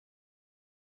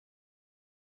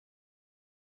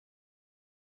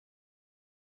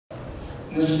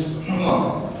You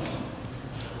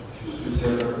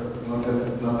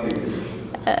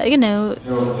know,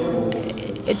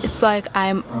 it's like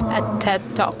I'm at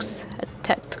TED Talks, at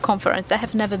TED conference. I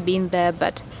have never been there,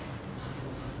 but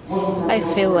I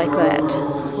feel like that.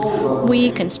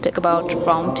 We can speak about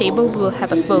roundtable. We will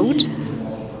have a vote.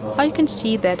 I can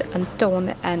see that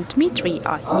Anton and Dmitry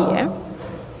are here.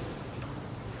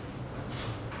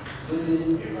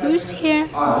 Who's here?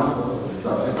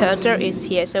 Peter is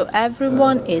here, so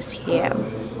everyone is here.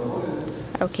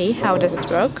 Okay, how does it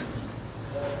work?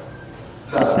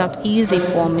 It's not easy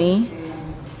for me.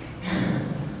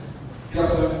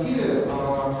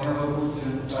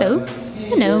 So,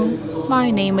 you know,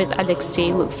 my name is Alex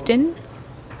Lustin.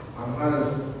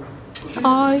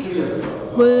 I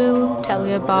will tell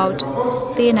you about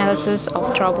the analysis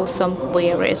of troublesome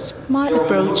queries. My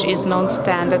approach is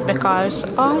non-standard because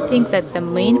I think that the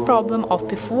main problem of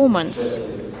performance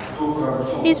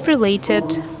is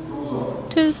related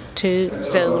to two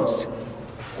zones.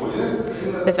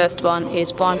 The first one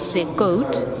is 1C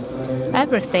code.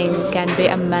 Everything can be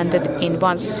amended in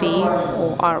 1C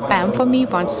or RM. For me,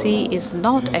 1C is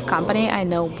not a company. I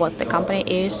know what the company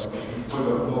is.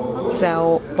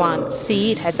 So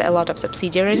 1C, it has a lot of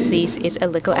subsidiaries. This is a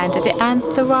legal entity, and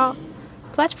there are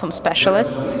platform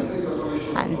specialists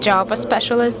and Java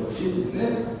specialists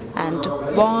and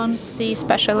 1C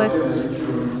specialists.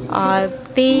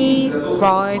 They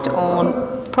write on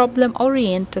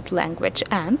problem-oriented language,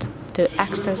 and to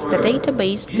access the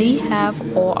database they have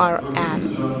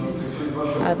ORM.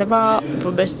 There are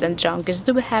robusts and junkies.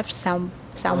 Do we have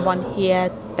someone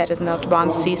here that is not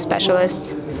 1C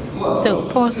specialist? So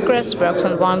Postgres works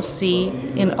on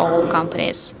 1C in all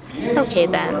companies. Okay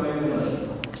then.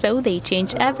 So they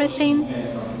change everything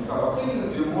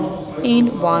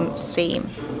in 1C.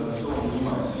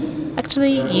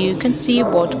 Actually, you can see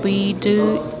what we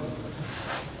do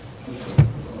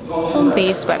on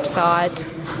this website,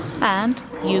 and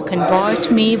you can write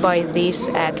me by this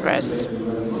address.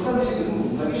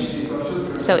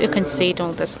 So you can see it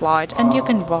on the slide, and you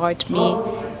can write me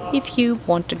if you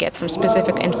want to get some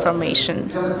specific information.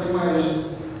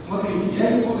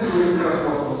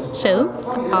 So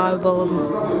I will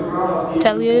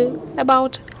tell you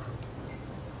about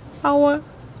our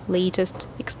latest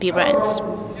experience.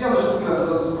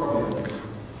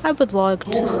 I would like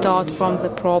to start from the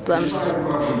problems.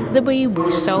 The way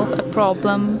we solve a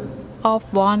problem of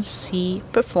 1C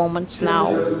performance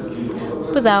now,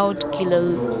 without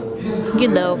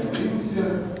GILO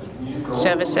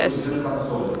services,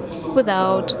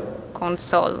 without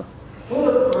console.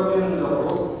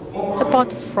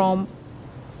 Apart from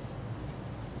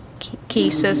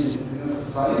cases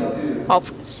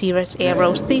of serious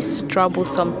errors, this is a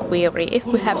troublesome query. If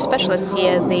we have specialists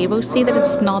here, they will see that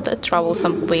it's not a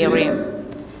troublesome query.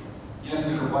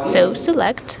 So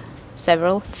select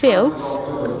several fields.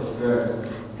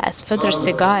 As Fedor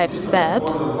Sigaev said,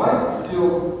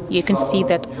 you can see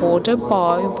that order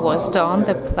by was done,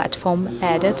 the platform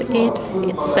added it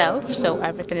itself, so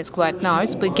everything is quite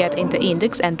nice. We get in the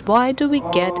index, and why do we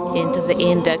get into the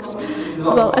index?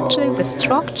 Well, actually the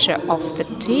structure of the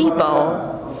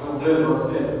table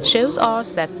shows us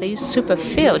that these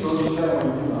superfields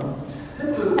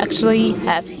actually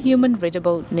have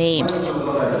human-readable names.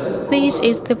 This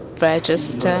is the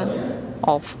register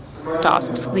of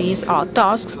tasks. These are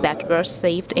tasks that were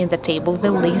saved in the table,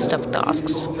 the list of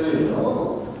tasks.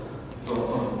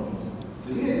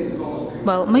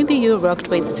 Well, maybe you worked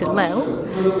with Silel.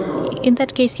 In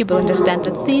that case, you will understand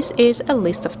that this is a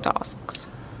list of tasks.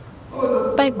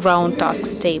 Background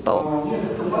tasks table.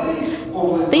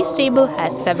 This table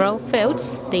has several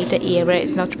fields. Data area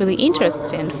is not really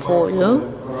interesting for you,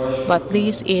 but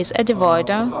this is a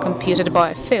divider computed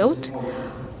by a field,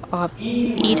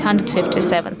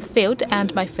 857th field,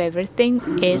 and my favorite thing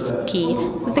is key,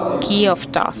 the key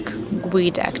of task,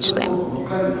 GUID actually.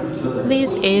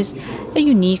 This is a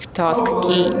unique task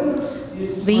key.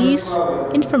 This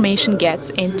information gets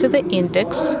into the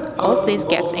index, all of this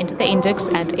gets into the index,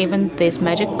 and even this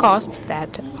magic cost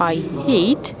that I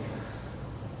hate.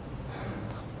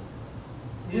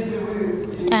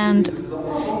 And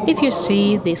if you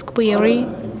see this query,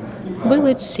 will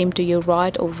it seem to you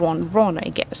right or wrong? Wrong, I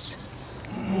guess.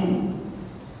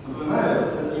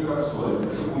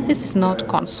 This is not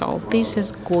console, this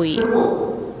is GUI.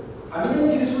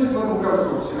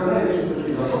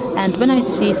 And when I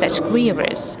see such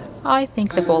queries, I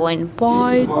think the following: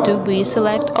 why do we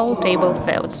select all table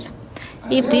fields?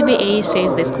 If DBA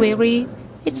says this query,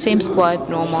 it seems quite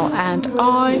normal, and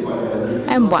I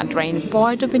am wondering,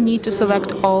 why do we need to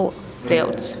select all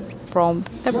fields from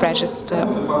the register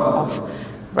of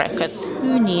records.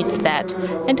 Who needs that?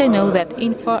 And I know that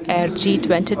info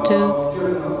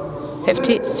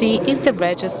RG2250C is the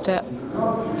register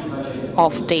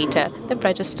of data, the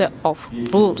register of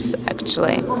rules,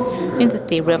 actually. In the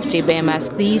theory of DBMS,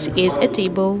 this is a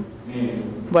table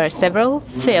where several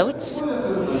fields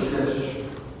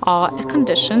are a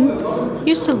condition.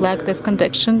 You select this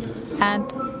condition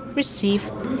and receive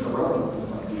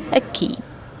a key.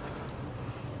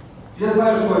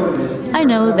 I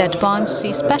know that once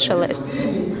C specialists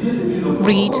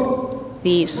read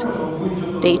these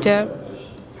data,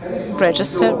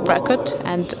 register, record,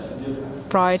 and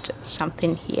write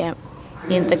something here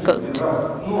in the code.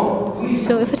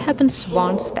 So if it happens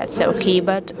once, that's okay,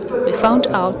 but we found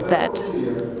out that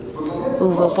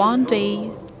over one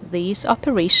day, this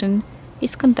operation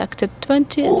is conducted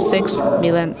 26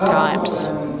 million times.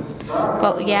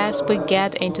 Well, yes, we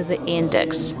get into the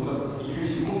index.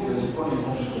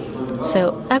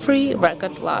 So every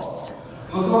record lasts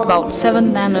about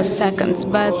 7 nanoseconds,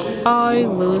 but I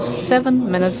lose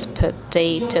 7 minutes per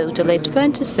day, totally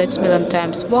 26 million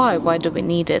times. Why? Why do we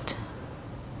need it?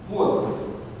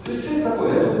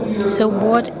 So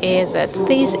what is it?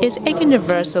 This is a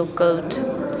universal code.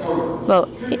 Well,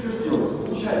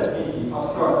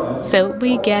 so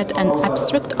we get an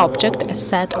abstract object, a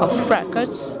set of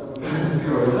records.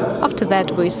 After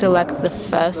that, we select the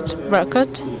first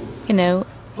record.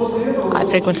 I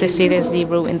frequently see the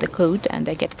 0 in the code and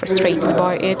I get frustrated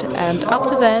by it. And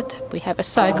after that, we have a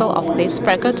cycle of this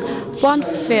record. One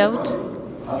field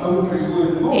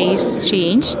is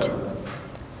changed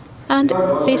and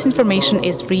this information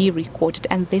is re-recorded,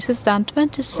 and this is done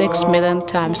 26 million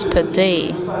times per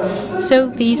day. So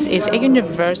this is a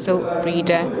universal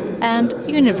reader and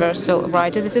universal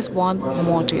writer. This is one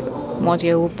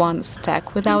module, one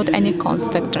stack without any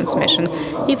constant transmission.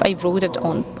 If I wrote it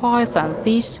on Python,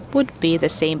 this would be the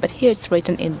same, but here it's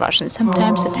written in Russian.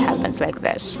 Sometimes it happens like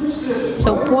this.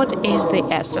 So what is the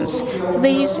essence?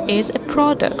 This is a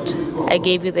product. I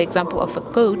gave you the example of a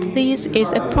code. This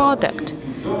is a product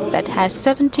that has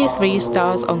 73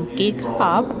 stars on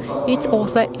GitHub. Its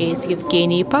author is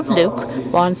Evgeny Pavlyuk,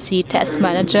 one C task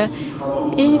manager.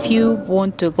 If you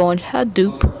want to launch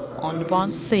Hadoop on one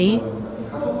C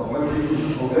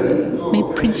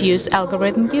MapReduce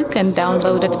algorithm, you can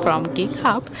download it from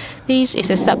GitHub. This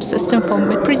is a subsystem for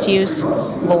MapReduce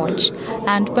launch.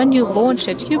 And when you launch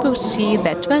it, you will see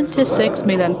that 26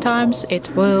 million times it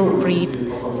will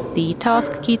read the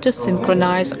task key to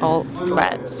synchronize all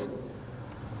threads.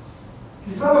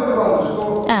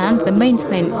 And the main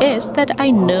thing is that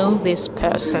I know this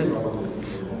person.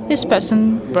 This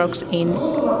person works in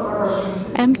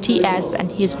MTS and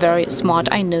he's very smart.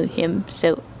 I know him.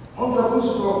 So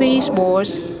this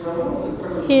was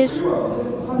his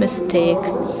mistake.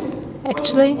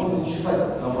 Actually,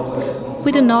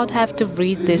 we do not have to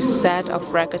read this set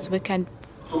of records. We can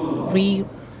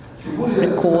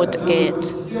re-record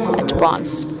it at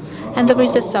once. And there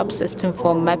is a subsystem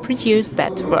for MapReduce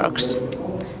that works.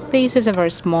 This is a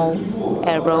very small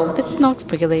error that's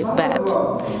not really bad.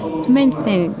 The main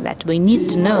thing that we need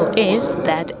to know is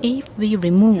that if we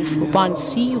remove one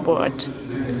C word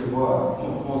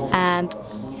and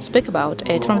speak about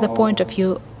it from the point of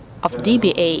view of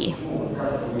DBA,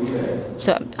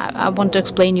 so I want to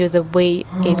explain you the way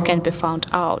it can be found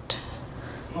out.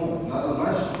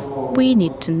 We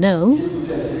need to know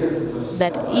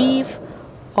that if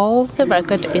all the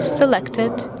record is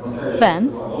selected,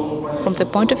 then from the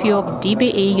point of view of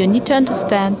DBA, you need to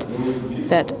understand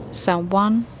that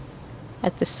someone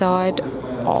at the side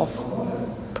of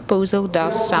proposal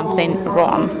does something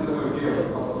wrong.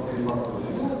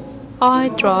 I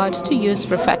tried to use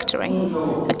refactoring.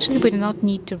 Actually, we do not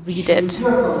need to read it.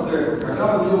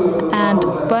 And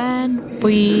when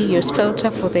we use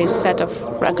filter for this set of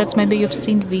records, maybe you've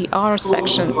seen VR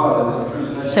section.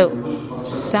 So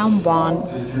someone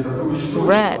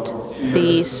read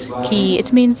this key.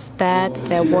 It means that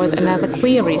there was another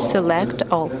query. Select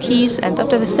all keys, and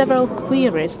after the several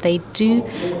queries they do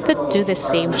the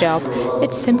same job.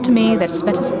 It seemed to me that it's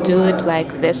better to do it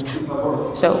like this.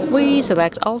 So we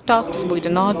select all tasks. We do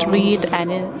not read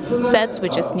any sets. We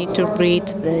just need to read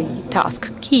the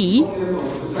task key,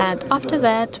 and after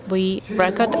that we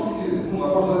record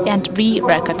and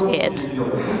re-record it.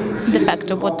 De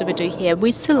facto, what do we do here?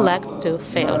 We select two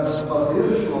fields.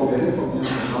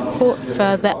 For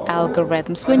further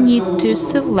algorithms, we need to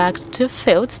select two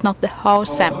fields, not the whole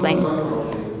sampling.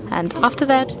 And after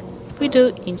that, we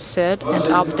do insert and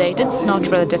update. It's not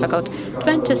really difficult.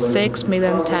 26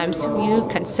 million times. You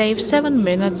can save 7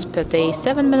 minutes per day.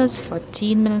 7 minutes,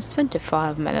 14 minutes,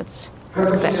 25 minutes.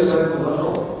 like this.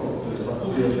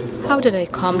 How did I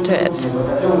come to it?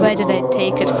 Where did I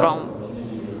take it from?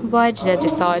 Why did I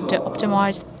decide to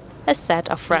optimize a set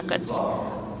of records?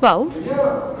 Well,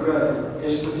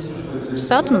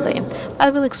 certainly, I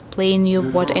will explain you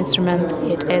what instrument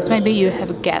it is. Maybe you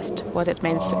have guessed what it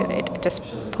means. It is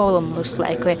Poland, most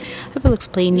likely. I will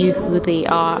explain you who they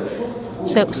are.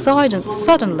 So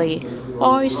suddenly,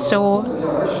 I saw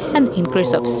an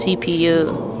increase of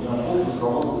CPU.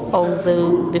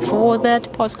 Although before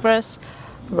that, Postgres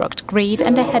worked great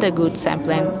and I had a good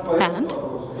sampling. And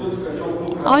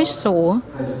I saw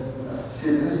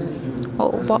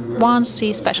one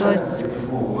C specialists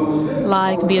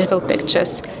like beautiful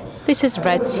pictures. This is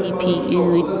red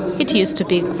CPU. It used to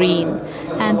be green.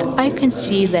 And I can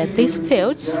see that these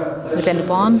fields within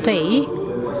one day.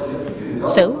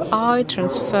 So I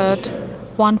transferred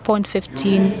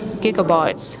 1.15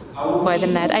 gigabytes by the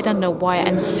net. I don't know why,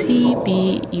 and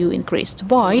CPU increased.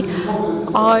 Why?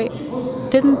 I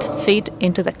didn't feed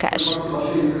into the cache.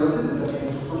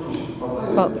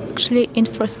 Well, actually,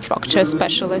 infrastructure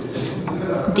specialists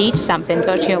did something,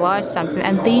 virtualized something,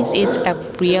 and this is a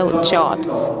real chart.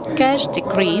 Cache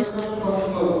decreased.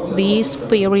 This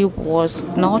query was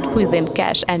not within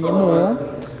cache anymore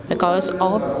because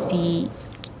of the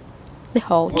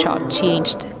whole chart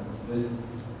changed.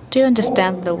 Do you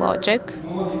understand the logic?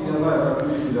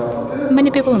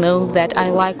 Many people know that I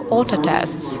like auto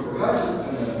tests.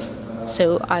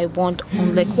 So I want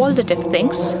only qualitative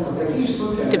things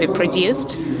to be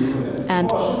produced.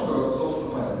 And,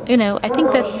 I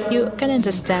think that you can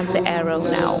understand the arrow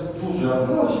now.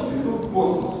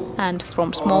 And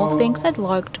from small things, I'd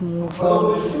like to move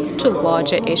on to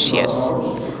larger issues.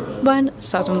 When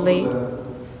suddenly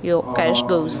your cache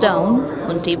goes down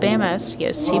on DBMS,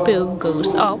 your CPU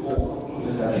goes up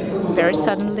very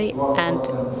suddenly, and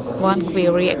one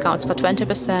query accounts for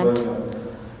 20%.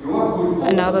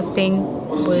 Another thing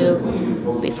will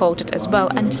be faulted as well,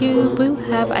 and you will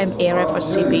have an error for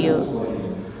CPU.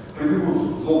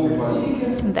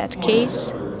 In that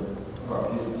case,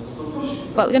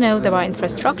 well, there are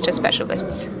infrastructure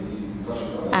specialists,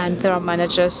 and there are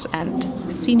managers and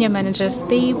senior managers.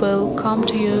 They will come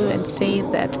to you and say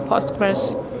that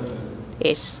Postgres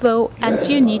is slow and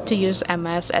you need to use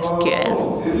MS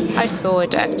SQL. I saw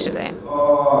it actually.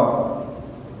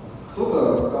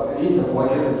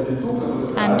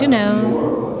 And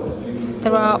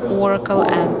there are Oracle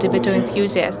and DB2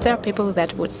 enthusiasts. There are people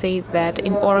that would say that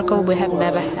in Oracle we have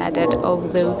never had it,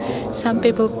 although some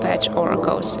people patch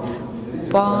Oracles.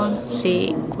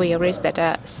 1C queries that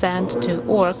are sent to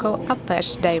Oracle are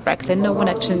patched directly. No one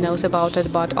actually knows about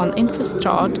it, but on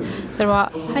InfoStart there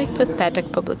are hypothetical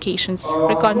publications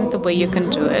regarding the way you can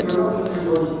do it.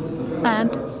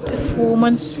 And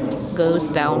performance goes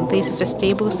down. This is a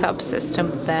stable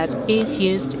subsystem that is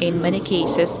used in many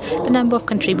cases. The number of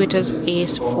contributors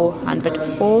is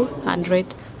 400.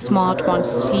 400 smart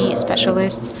 1C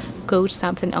specialists code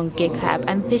something on GitHub,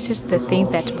 and this is the thing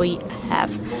that we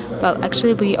have. Well,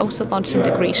 actually, we also launched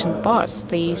integration bars.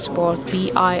 This was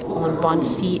BI on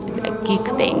 1C gig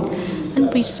thing,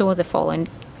 and we saw the following.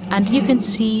 And you can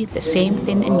see the same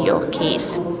thing in your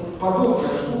case.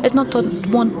 Let's not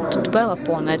want to dwell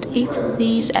upon it. If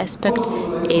this aspect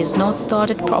is not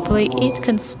started properly, it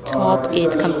can stop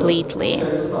it completely.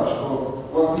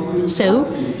 So,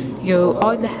 you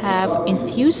either have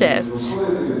enthusiasts,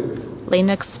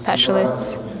 Linux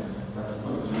specialists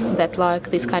that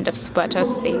like this kind of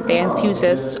sweaters, they're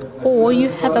enthusiasts, or you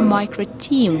have a micro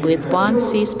team with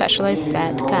 1C specialist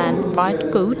that can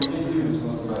write code,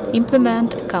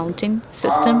 implement accounting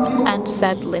system and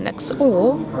set Linux,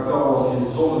 or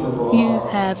you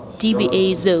have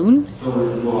DBA zone,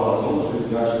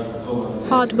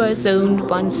 hardware zone,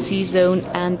 1C zone,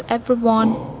 and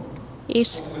everyone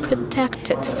is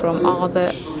protected from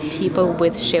other people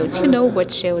with shields. You know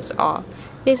what shields are.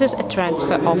 This is a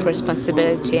transfer of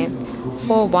responsibility.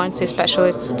 For 1C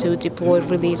specialists to deploy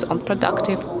release on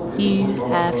productive, you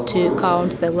have to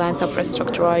count the length of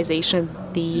restructurization,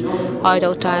 the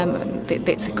idle time,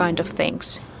 these kind of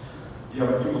things.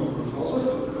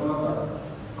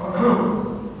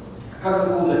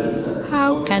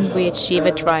 How can we achieve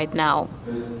it right now?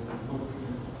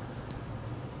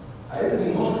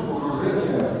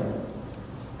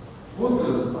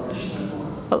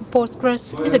 Well,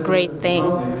 Postgres is a great thing,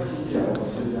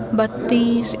 but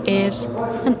this is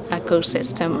an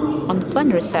ecosystem. On the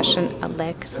plenary session,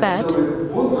 Alex said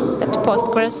that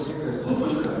Postgres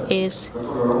is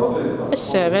a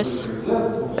service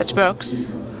that works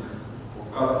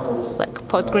like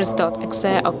Postgres.exe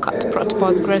or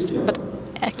cut.Postgres, but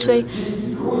actually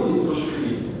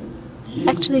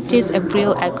Actually, it is a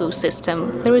real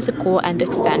ecosystem. There is a core and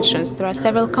extensions. There are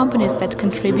several companies that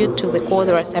contribute to the core.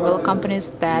 There are several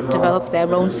companies that develop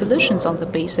their own solutions on the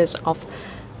basis of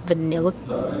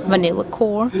vanilla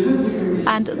core.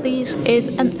 And this is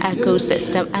an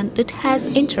ecosystem, and it has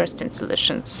interesting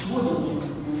solutions.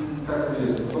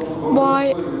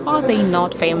 Why are they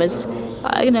not famous?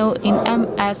 In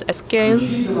MS SQL,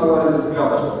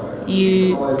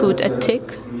 you put a tick,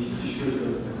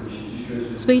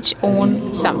 switch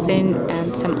on something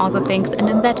and some other things, and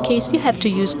in that case you have to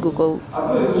use Google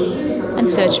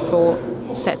and search for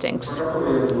settings.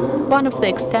 One of the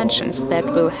extensions that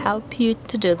will help you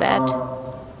to do that,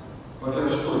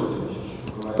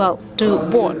 well, do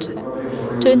what?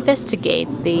 To investigate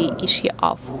the issue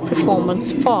of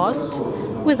performance fast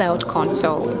without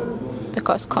console,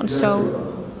 because console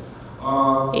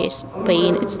is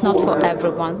pain, it's not for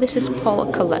everyone. This is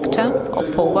Power Collector or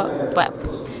Power Web.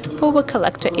 Power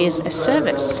Collector is a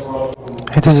service.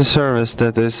 It is a service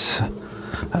that is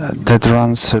that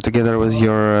runs together with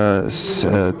your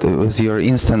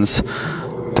instance,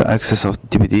 the access of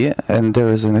DBD, and there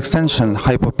is an extension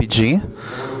hypopg.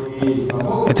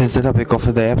 It is the topic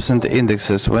of the absent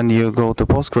indexes. When you go to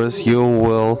Postgres, you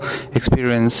will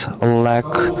experience a lack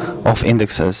of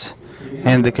indexes.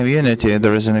 In the community,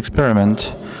 there is an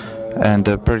experiment, and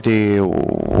a pretty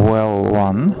well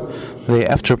one. The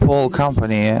After-Poll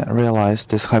company realized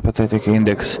this hypothetical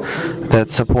index that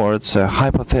supports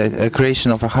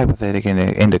creation of a hypothetical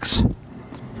index.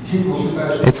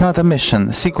 It's not a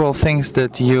mission. SQL thinks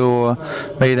that you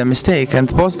made a mistake, and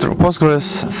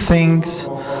Postgres thinks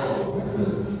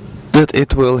that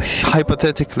it will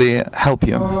hypothetically help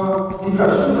you.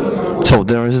 So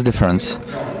there is a difference.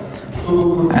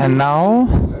 And now,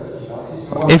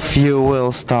 if you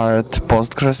will start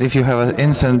Postgres, if you have an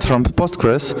instance from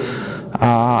Postgres,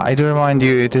 I do remind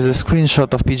you it is a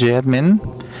screenshot of pgadmin.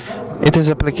 It is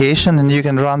application, and you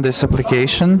can run this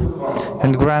application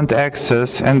and grant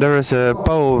access, and there is a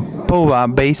POA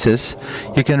basis.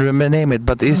 You can rename it,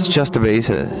 but it's just a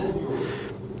basis.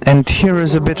 And here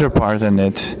is a better part in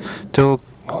it. To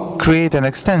create an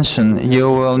extension, you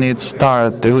will need to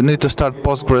start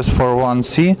Postgres for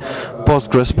 1C,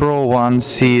 Postgres Pro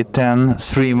 1C 10,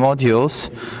 3 modules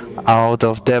out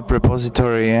of the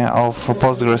repository of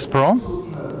Postgres Pro.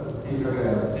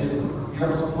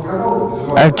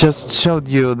 I just showed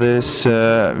you this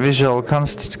visual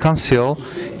console.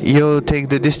 You take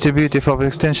the distributive of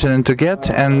extension into get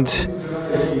and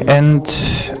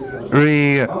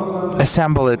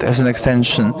reassemble it as an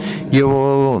extension. You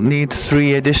will need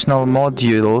 3 additional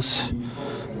modules: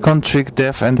 config,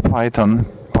 dev, and Python.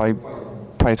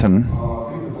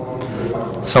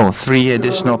 So 3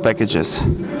 additional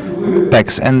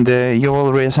packs, and you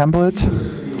will reassemble it.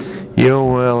 You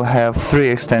will have 3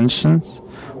 extensions.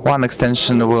 One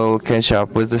extension will catch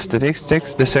up with the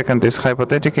statistics, the second is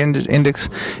hypothetical index,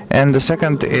 and the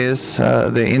second is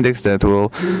the index that will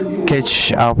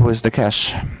catch up with the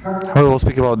cache. We will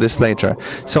speak about this later.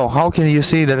 So how can you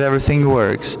see that everything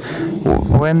works?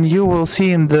 When you will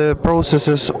see in the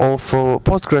processes of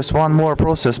Postgres one more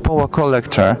process, Power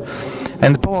Collector.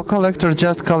 And Power Collector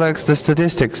just collects the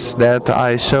statistics that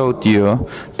I showed you,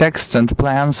 texts and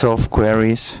plans of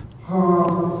queries.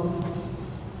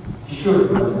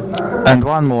 And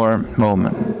one more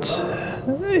moment.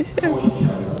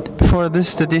 For this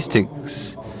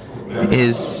statistics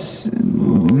is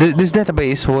this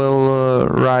database will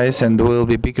rise and will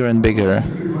be bigger and bigger.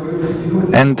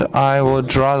 And I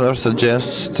would rather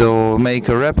suggest to make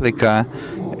a replica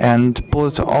and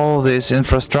put all this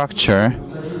infrastructure,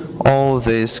 all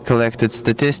these collected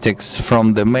statistics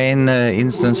from the main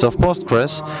instance of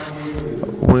Postgres.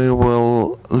 We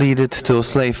will lead it to a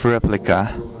slave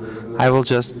replica. I will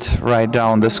just write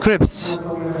down the scripts,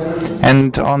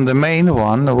 and on the main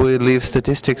one we leave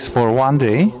statistics for 1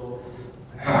 day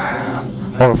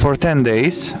or for 10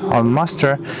 days on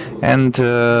master, and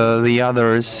the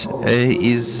others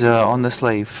is on the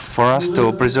slave for us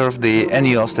to preserve the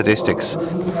annual statistics.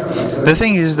 The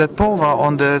thing is that POVA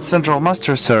on the central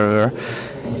master server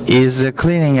is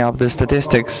cleaning up the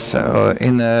statistics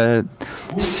in a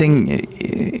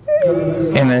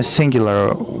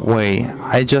singular way.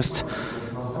 I just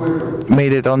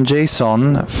made it on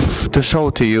JSON to show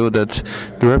to you that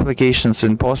the replications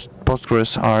in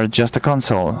Postgres are just a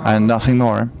console and nothing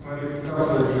more.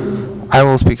 I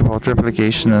will speak about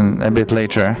replication a bit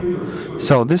later.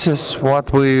 So this is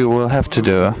what we will have to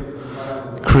do.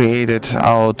 Create it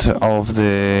out of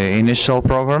the initial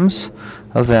programs,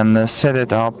 then set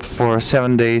it up for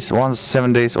 7 days, once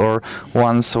 7 days, or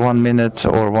once 1 minute,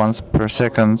 or once per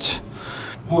second.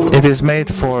 It is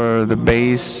made for the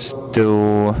base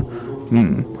to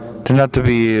tend not to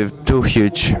be too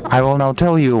huge. I will now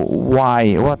tell you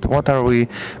why. What are we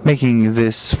making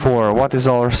this for? What is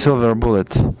our silver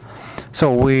bullet?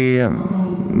 So we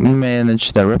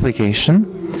manage the replication,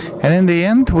 and in the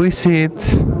end we see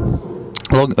it.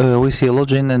 We see a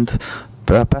login and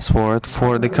password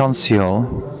for the console.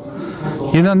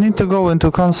 You don't need to go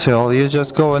into console. You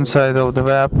just go inside of the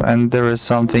web, and there is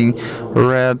something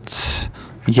red,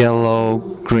 yellow,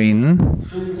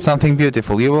 green, something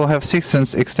beautiful. You will have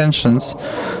 6 extensions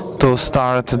to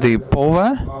start the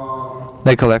POVA,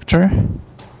 the collector.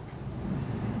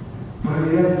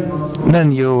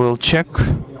 Then you will check,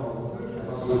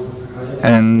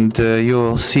 and you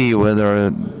will see whether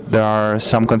there are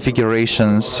some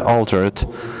configurations altered.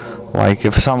 Like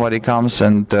if somebody comes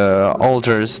and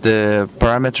alters the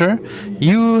parameter,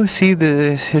 you see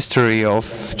the history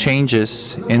of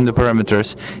changes in the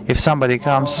parameters. If somebody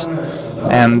comes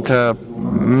and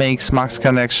makes max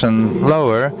connection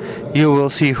lower, you will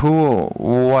see who,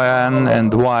 when,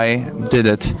 and why did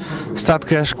it. Stat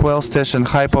cache, quell stash, and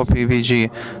hypo PVG.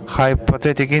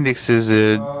 Hypothetical index is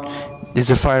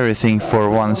a fiery thing for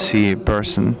 1C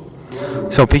person.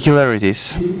 So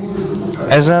peculiarities.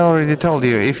 As I already told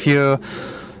you, if you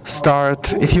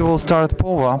will start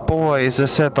POVA, POVA is a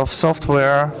set of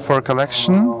software for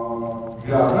collection,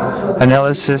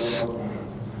 analysis,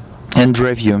 and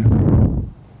review.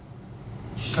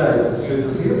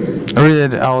 Read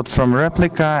it out from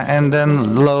replica, and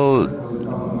then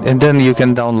you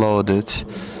can download it.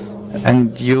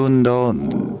 And you know,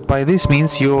 by this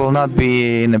means you will not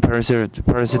be in a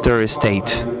parasitory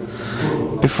state.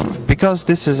 Because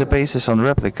this is a basis on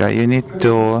replica, you need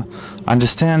to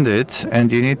understand it,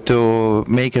 and you need to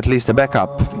make at least a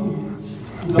backup.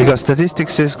 Because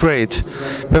statistics is great.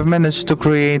 We've managed to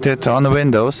create it on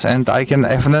Windows, and I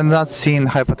have not seen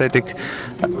hypothetical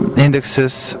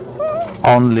indexes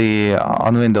only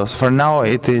on Windows. For now,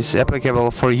 it is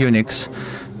applicable for Unix,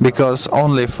 because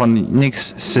only for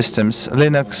Unix systems,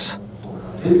 Linux,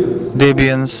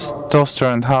 Debian, Toaster,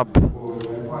 and Hub.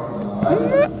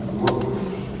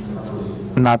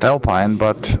 Not Alpine,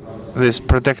 but this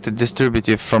protected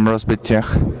distributive from Rosbitech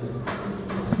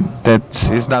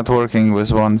that is not working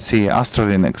with 1C, Astra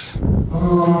Linux.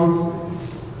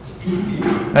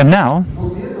 And now,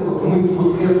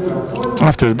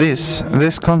 after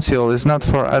this console is not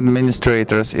for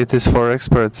administrators, it is for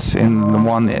experts in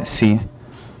 1C.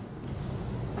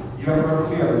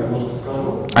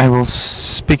 I will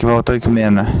speak about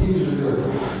Oikumena.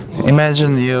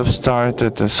 Imagine you've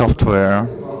started a software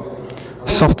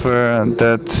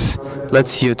that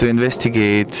lets you to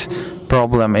investigate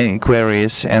problem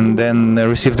queries and then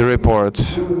receive the report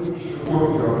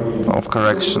of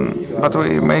correction. But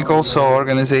we make also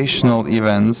organizational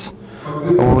events.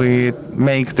 We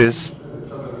make this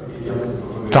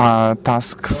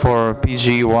task for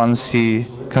PG1C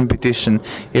competition.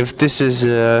 If this is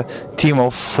a team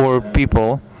of 4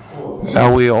 people,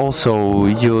 we also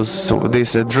use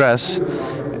this address.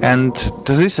 And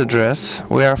to this address,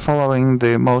 we are following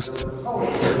the most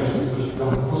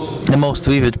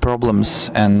vivid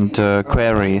problems and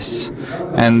queries.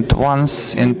 And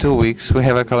once in 2 weeks, we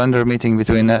have a calendar meeting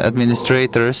between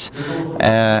administrators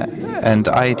and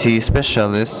IT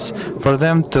specialists for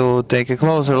them to take a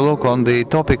closer look on the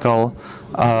topical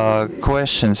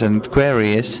questions and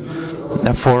queries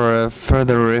for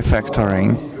further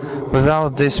refactoring.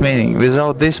 Without this meeting,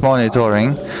 without this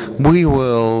monitoring, we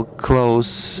will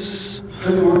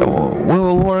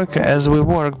work as we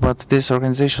work, but these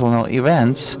organizational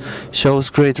events shows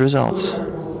great results.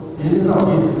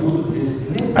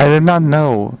 I did not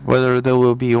know whether there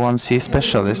will be 1C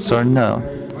specialists or no.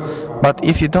 But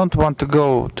if you don't want to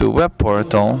go to web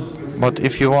portal, but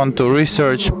if you want to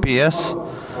research PS,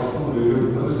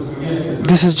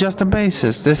 this is just a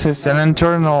basis. This is an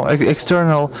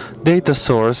external data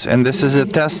source, and this is a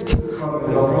test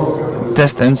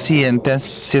NC and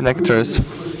test selectors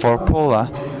for Pola.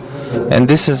 And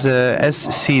this is a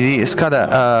SCD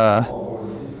SCADA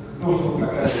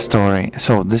story.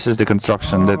 So this is the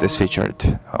construction that is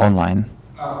featured online.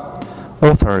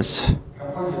 Authors.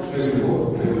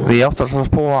 The authors of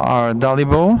Pola are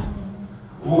Dalibo,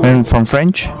 and from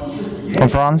France.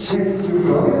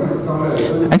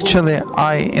 Actually,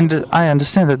 I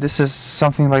understand that this is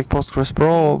something like Postgres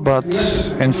Pro, but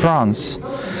in France.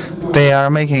 They are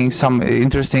making some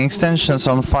interesting extensions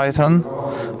on Python.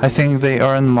 I think they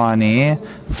earn money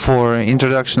for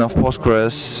introduction of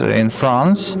Postgres in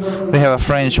France. They have a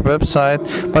French website,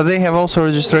 but they have also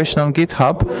registration on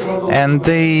GitHub, and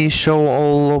they show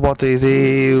all what they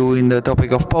do in the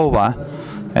topic of POVA.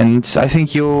 And I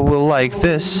think you will like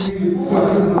this.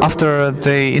 After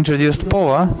they introduced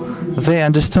POVA, they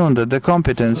understood that the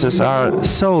competences are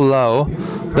so low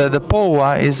that the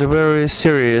POA is a very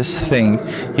serious thing.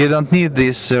 You don't need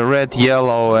this red,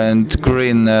 yellow and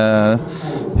green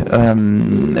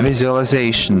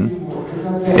visualization.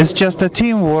 It's just a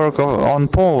teamwork on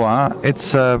POA.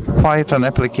 It's a Python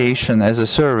application as a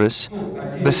service.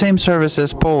 The same service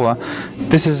as POA.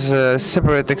 This is a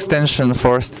separate extension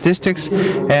for statistics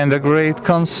and a great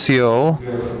console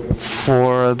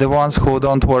for the ones who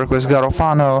don't work with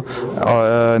Garofano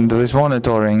and with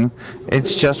monitoring.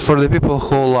 It's just for the people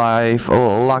who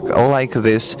like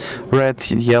this red,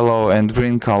 yellow and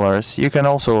green colors. You can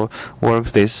also work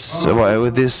with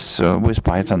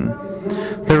Python.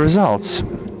 The results.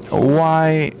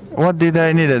 What did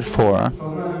I need it for?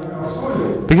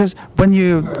 Because when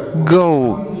you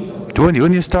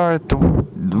start to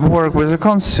work with a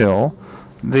console,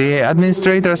 the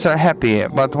administrators are happy,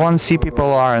 but 1C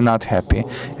people are not happy.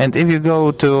 And if you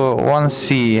go to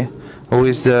 1C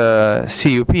with the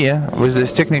CUP, with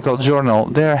this technical journal,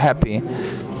 they're happy,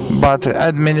 but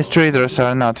administrators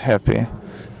are not happy.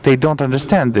 They don't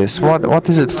understand this. What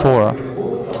is it for?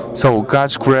 So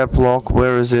catch, grep, log,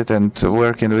 where is it and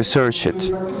where can we search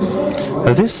it?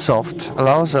 This soft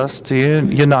allows us to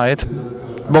unite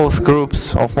both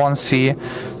groups of 1C,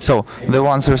 so the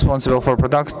ones responsible for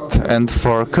product and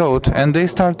for code, and they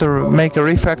start to make a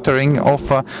refactoring of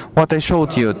what I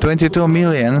showed you, 22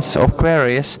 millions of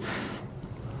queries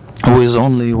with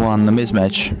only one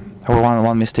mismatch, or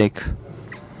one mistake.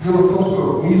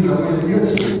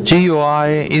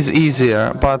 GUI is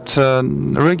easier, but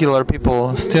regular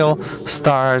people still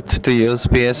start to use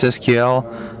PSSQL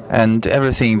and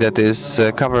everything that is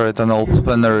covered on all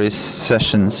plenary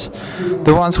sessions.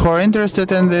 The ones who are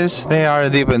interested in this, they are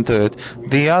deep into it.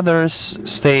 The others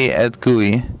stay at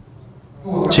GUI,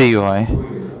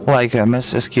 like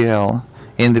MS SQL.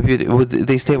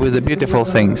 They stay with the beautiful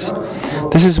things.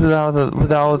 This is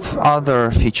without other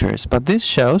features, but this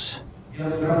shows.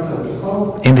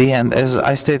 In the end, as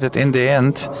I stated in the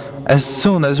end, as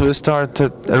soon as we start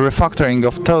a refactoring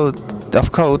of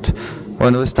code,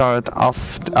 when we start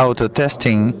auto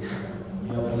testing,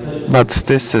 but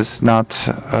this is not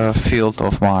a field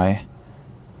of my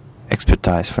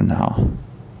expertise for now,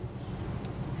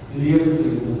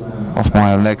 of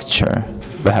my lecture,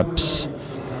 perhaps.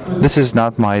 This is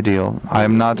not my deal.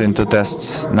 I'm not into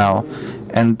tests now.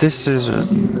 And this is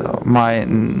my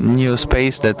new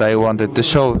space that I wanted to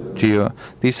show to you.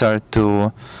 These are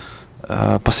two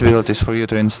possibilities for you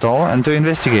to install and to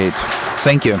investigate.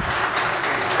 Thank you.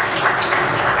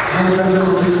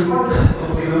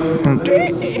 And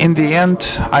in the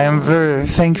end, I am very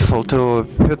thankful to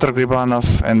Piotr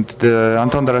Gribanov and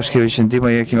Anton Darashkevich and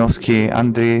Dima Yakimovsky,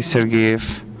 Andrei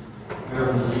Sergeyev,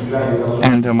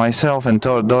 and myself and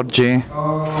Dorji,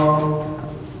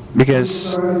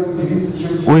 because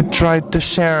we tried to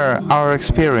share our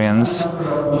experience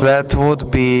that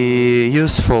would be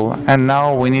useful, and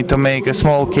now we need to make a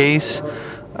small case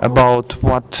about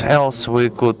what else we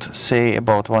could say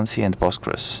about 1C and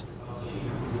Postgres.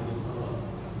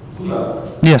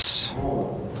 Yes.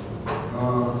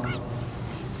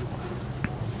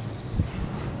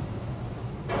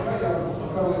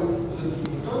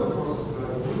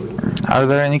 Are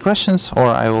there any questions, or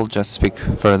I will just speak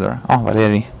further? Oh,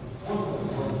 Valery.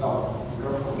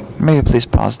 May you please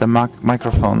pass the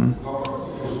microphone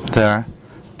there.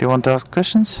 Do you want to ask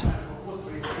questions?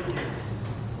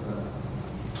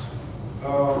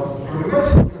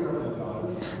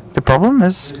 The problem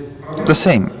is the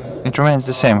same. It remains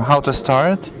the same. How to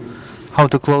start, how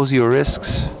to close your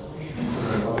risks.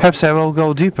 Perhaps I will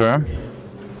go deeper,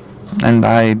 and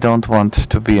I don't want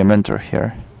to be a mentor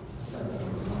here.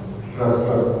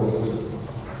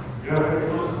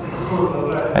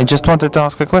 I just wanted to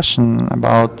ask a question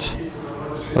about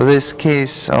this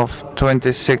case of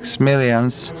 26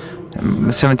 millions,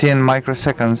 17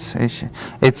 microseconds.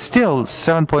 It's still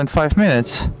 7.5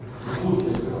 minutes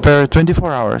per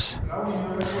 24 hours.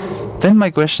 Then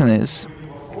my question is,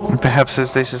 perhaps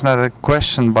this is not a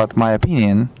question but my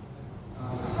opinion,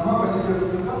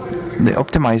 the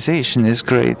optimization is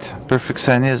great,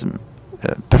 perfectionism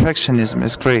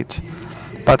is great,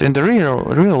 but in the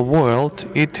real world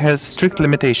it has strict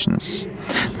limitations.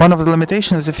 One of the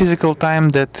limitations is the physical time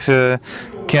that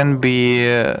can be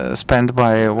spent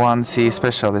by one C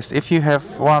specialist. If you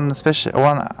have one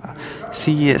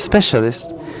C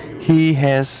specialist, he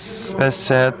has a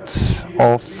set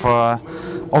of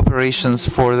operations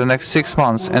for the next 6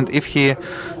 months, and if he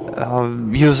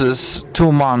uses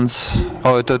 2 months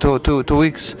or 2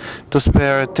 weeks to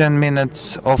spare 10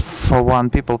 minutes of one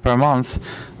people per month,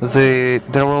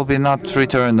 there will be not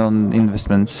return on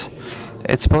investments.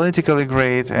 It's politically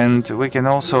great, and we can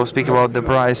also speak about the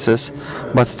prices,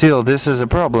 but still, this is a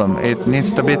problem. It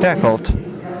needs to be tackled.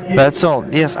 That's all.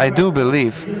 Yes, I do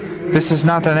believe. This is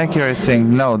not an accurate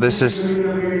thing. No, this is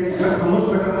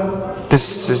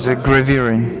a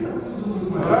gravering.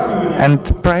 And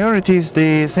priority is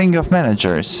the thing of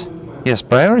managers. Yes,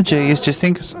 priority is to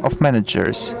think of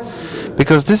managers.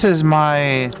 Because this is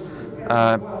my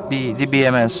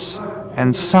DBMS,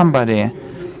 and somebody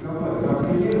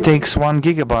takes 1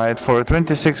 gigabyte for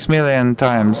 26 million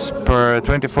times per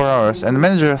 24 hours, and the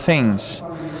manager thinks.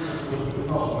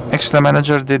 Actually, the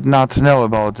manager did not know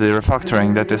about the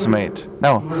refactoring that is made.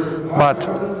 No, but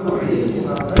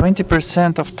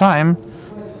 20% of time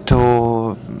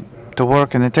to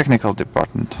work in the technical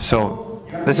department. So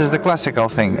this is the classical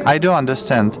thing. I do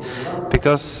understand,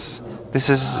 because this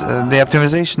is the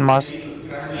optimization must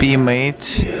be made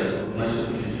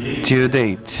to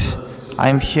date.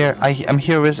 I'm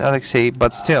here with Alexei,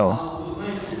 but still,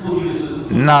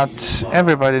 not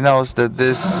everybody knows that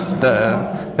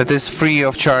that is free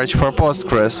of charge for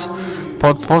Postgres.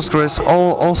 Postgres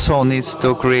also needs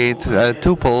to create a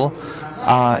tuple,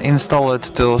 install it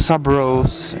to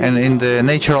sub-rows and in the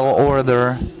natural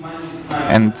order.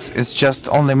 And it's just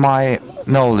only my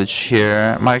knowledge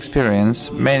here, my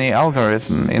experience. Many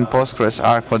algorithms in Postgres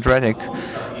are quadratic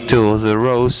to the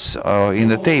rows in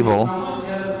the table.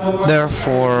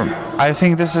 Therefore, I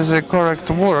think this is a correct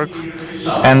work.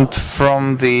 And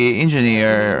from the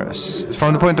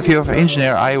point of view of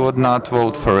engineer, I would not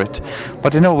vote for it.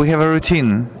 But you know, we have a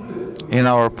routine in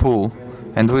our pool,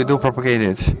 and we do propagate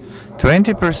it.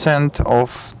 20%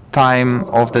 of time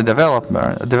of the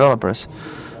developers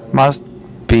must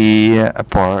be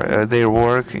their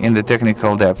work in the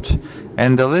technical depth,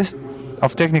 and the list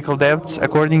of technical depths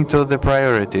according to the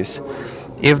priorities.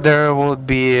 If there would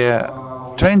be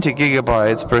 20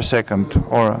 gigabytes per second,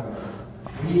 or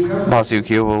Basyuk,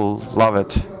 you will love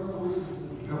it.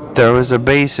 There is a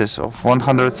basis of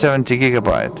 170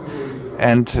 gigabyte,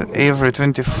 and every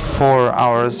 24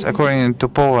 hours, according to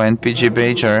POA and PG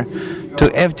Baker, to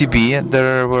FTP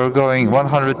there were going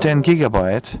 110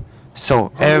 gigabyte.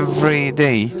 So every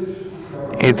day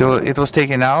it was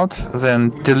taken out,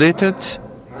 then deleted.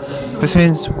 This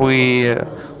means we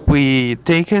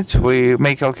take it, we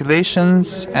make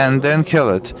calculations, and then kill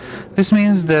it. This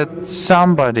means that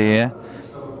somebody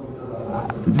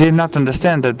did not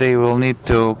understand that they will need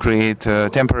to create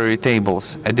temporary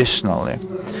tables additionally.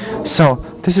 So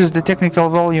this is the technical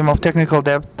volume of technical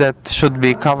depth that should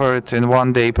be covered in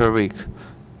 1 day per week.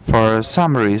 For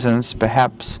some reasons,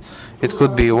 perhaps it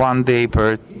could be 1 day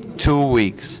per 2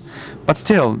 weeks. But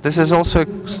still, this is also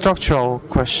a structural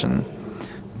question.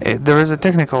 There is a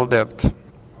technical depth.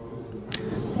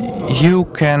 You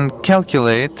can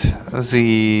calculate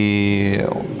the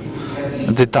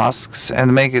tasks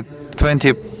and make it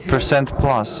 20%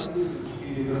 plus.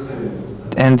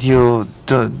 And do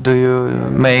you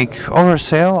make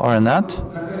oversale or not?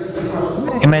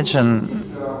 Imagine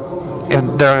if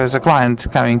there is a client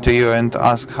coming to you and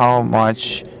ask how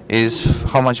much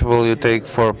will you take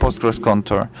for Postgres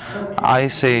contour. I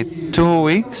say 2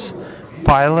 weeks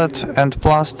pilot and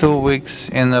plus 2 weeks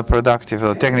in a productive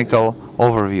or technical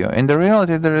overview. In the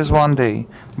reality, there is 1 day,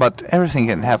 but everything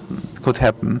could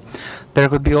happen. There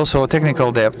could be also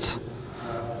technical depths.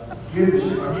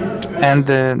 And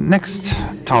the next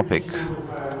topic,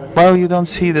 while you don't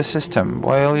see the system,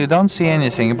 while you don't see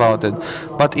anything about it,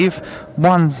 but if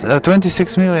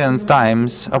 26 million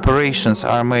times operations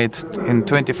are made in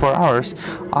 24 hours,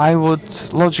 I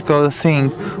would logically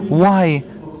think, why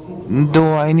do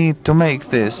I need to make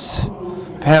this?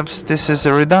 Perhaps this is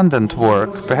a redundant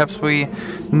work. Perhaps we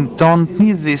don't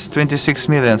need these 26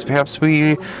 millions. Perhaps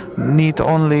we need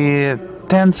only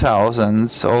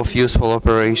 10,000 of useful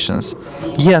operations.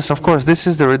 Yes, of course, this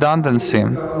is the redundancy.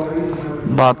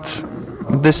 But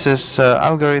this is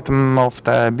algorithm of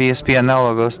the BSP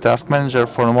analogous task manager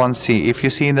for 1C. If you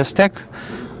see in the stack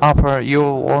upper, you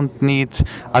won't need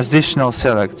additional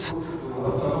selects.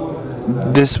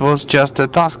 This was just a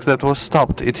task that was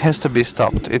stopped. It has to be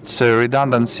stopped. It's a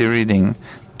redundancy reading.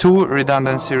 2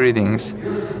 redundancy readings.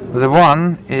 The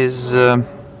one is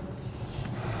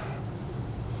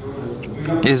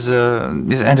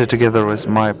entered together with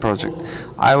my project.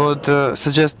 I would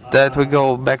suggest that we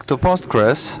go back to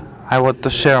Postgres. I want to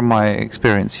share my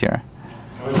experience here.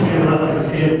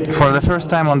 For the first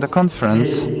time on the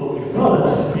conference,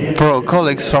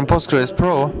 colleagues from Postgres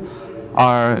Pro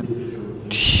are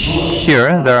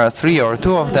here. There are 3 or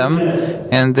 2 of them,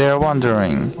 and they're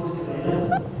wondering,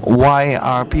 why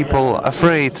are people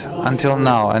afraid until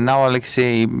now? And now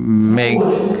Alexei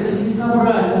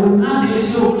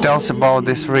tells about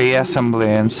this reassembly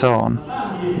and so on,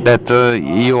 that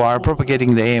you are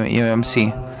propagating the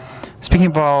UMC. Speaking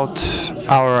about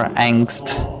our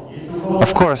angst,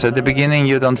 of course, at the beginning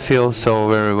you don't feel so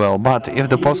very well, but if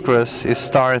the Postgres is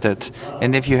started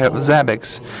and if you have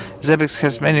Zabbix, Zabbix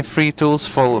has many free tools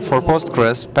for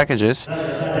Postgres packages.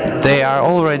 They are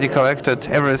already collected,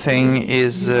 everything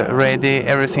is ready,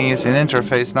 everything is in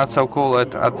interface, not so cool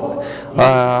at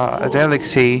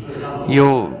Alexei.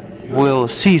 You will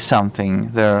see something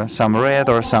there, some red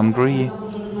or some green.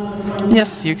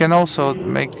 Yes, you can also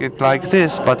make it like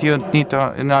this, but you need to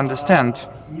understand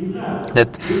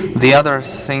that the other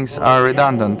things are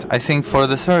redundant. I think for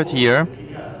the third year,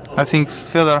 I think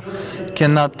Fedor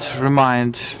cannot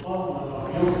remind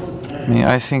me.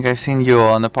 I think I've seen you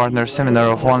on a partner seminar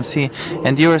of 1C,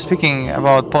 and you were speaking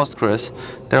about Postgres.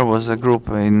 There was a group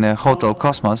in Hotel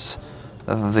Cosmos,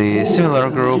 the similar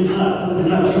group,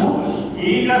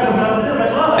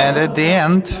 and at the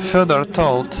end, Fedor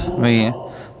told me,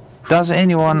 "Does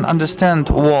anyone understand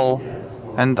wall?"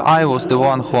 And I was the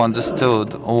one who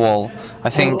understood wall. I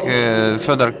think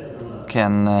Fedor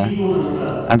can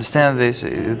understand this.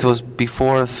 It was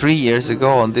before 3 years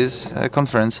ago on this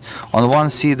conference. On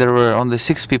 1C there were only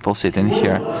 6 people sitting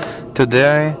here.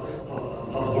 Today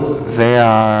they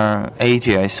are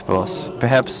 80, I suppose,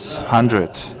 perhaps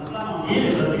 100.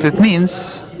 That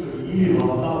means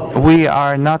we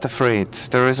are not afraid.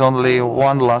 There is only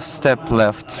one last step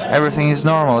left. Everything is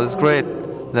normal, it's great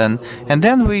then. And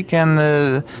then we can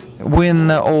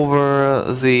win over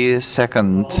the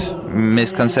second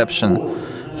misconception.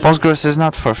 Postgres is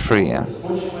not for free.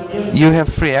 You have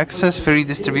free access, free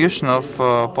distribution of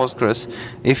Postgres.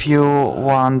 If you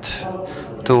want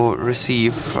to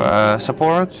receive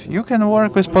support, you can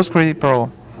work with Postgres Pro.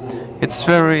 It's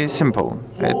very simple.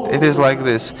 It is like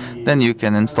this. Then you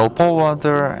can install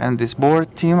Polwater and this board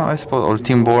team, I suppose, or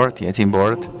team board. Yeah, team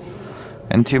board.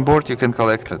 And team board you can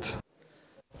collect it.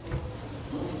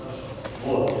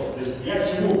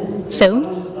 So,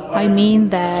 I mean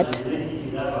that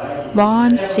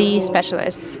 1C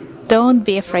specialists, don't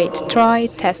be afraid. Try,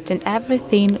 test, and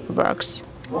everything works.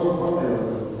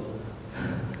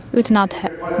 You do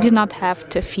not have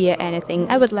to fear anything.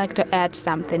 I would like to add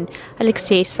something.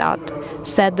 Alexei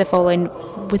said the following: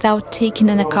 without taking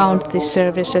into account the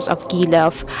services of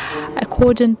GitLab,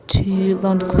 according to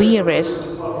long queries,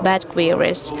 bad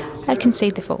queries, I can say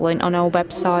the following. On our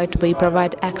website, we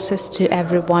provide access to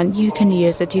everyone. You can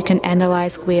use it. You can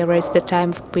analyze queries, the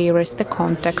time of queries, the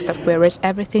context of queries.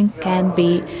 Everything can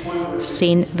be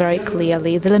seen very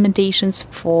clearly. The limitations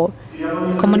for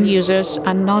common users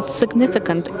are not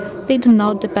significant. They do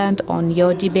not depend on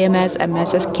your DBMS,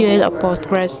 MS SQL, or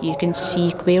Postgres. You can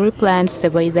see query plans,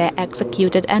 the way they're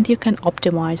executed, and you can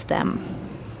optimize them.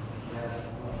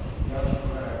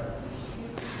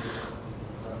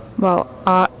 Well,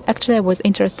 actually, I was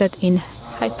interested in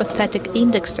hypothetical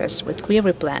indexes with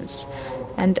query plans,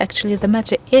 and actually the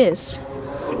matter is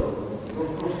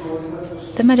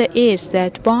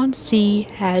that 1C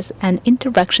has an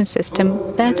interaction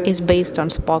system that is based on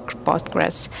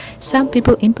Postgres. Some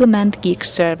people implement Geek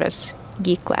service,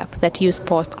 GitLab, that use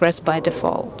Postgres by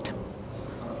default.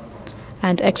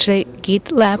 And actually,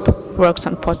 GitLab works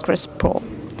on Postgres Pro.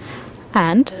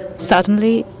 And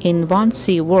suddenly, in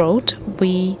 1C world,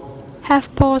 we have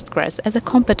Postgres as a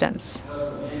competence.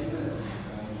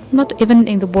 Not even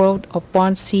in the world of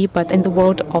 1C, but in the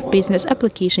world of business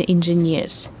application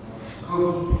engineers.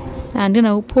 And you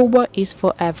know, Power is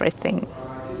for everything.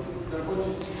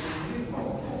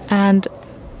 And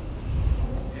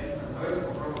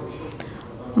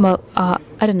well, I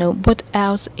don't know what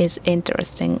else is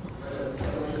interesting.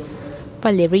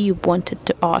 Valery, you wanted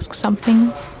to ask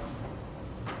something?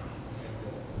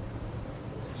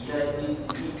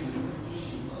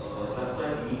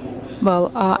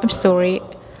 Well, I'm sorry,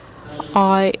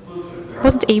 I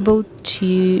wasn't able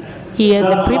to hear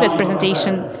the previous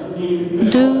presentation.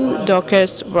 Do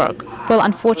Dockers work? Well,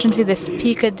 unfortunately, the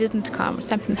speaker didn't come.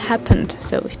 Something happened,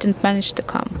 so he didn't manage to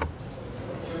come.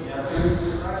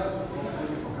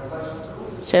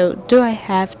 So, do I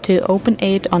have to open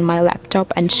it on my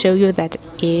laptop and show you that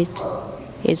it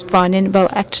is running? Well,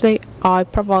 actually, I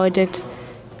provided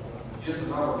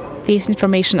this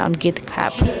information on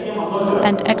GitHub.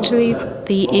 And actually,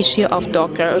 the issue of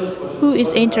Docker, who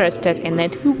is interested in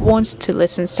it, who wants to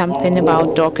listen something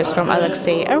about Dockers from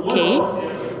Alexei? Okay,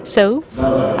 so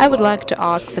I would like to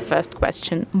ask the first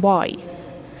question: why?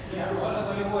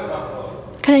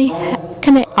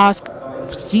 Can I ask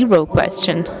zero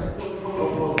question?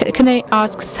 Can I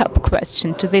ask sub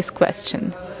question to this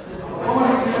question?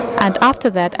 And after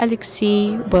that,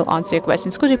 Alexei will answer your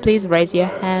questions. Could you please raise your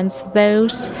hands,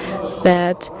 those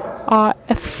that are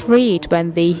afraid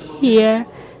when they hear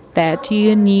that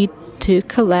you need to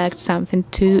collect something,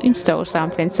 to install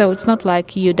something. So it's not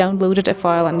like you downloaded a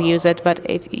file and use it, but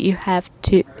if you have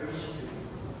to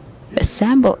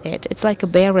assemble it, it's like a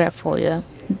barrier for you.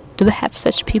 Do we have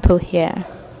such people here?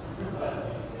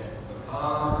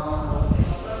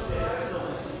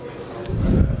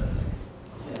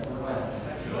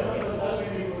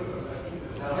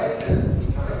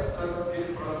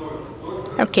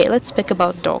 Okay, let's speak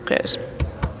about Dockers.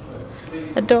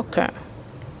 A Docker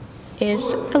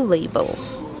is a label.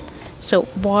 So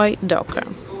why Docker?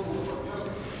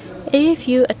 If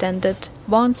you attended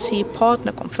 1C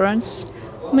partner conference,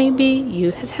 maybe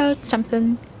you have heard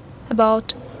something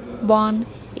about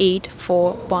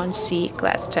 1.8.4.1c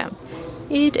cluster.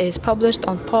 It is published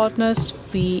on Partners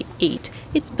v8.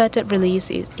 Its beta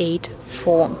release is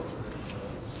 8.4.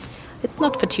 It's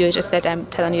not fortuitous that I'm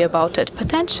telling you about it.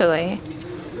 Potentially,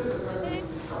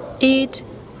 it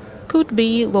could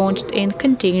be launched in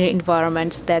container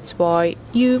environments. That's why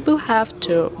you will have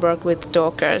to work with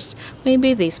Dockers.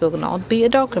 Maybe this will not be a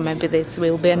Docker, maybe this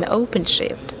will be an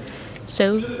OpenShift.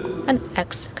 So an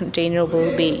X container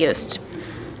will be used.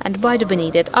 And why do we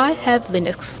need it? I have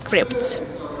Linux scripts.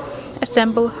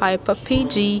 Assemble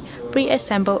hyper-PG,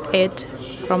 reassemble it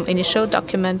from initial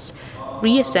documents,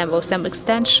 reassemble some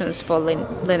extensions for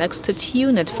Linux to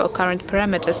tune it for current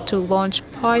parameters, to launch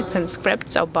Python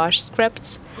scripts or Bash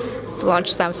scripts, to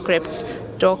launch some scripts.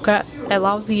 Docker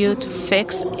allows you to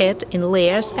fix it in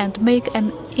layers and make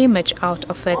an image out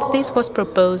of it. This was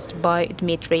proposed by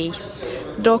Dmitry.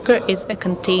 Docker is a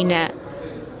container.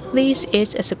 This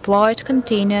is a supplied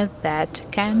container that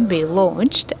can be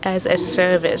launched as a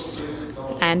service.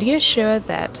 And you're sure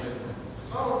that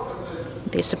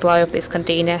the supplier of this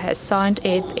container has signed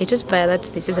it. It is valid.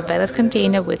 This is a valid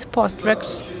container with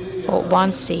Postgres for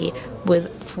 1C with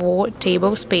 4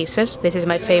 table spaces. This is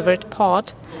my favorite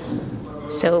part.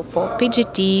 So for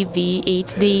PGT,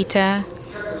 V8 data,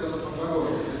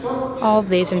 all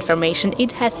this information,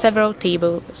 it has several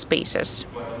table spaces.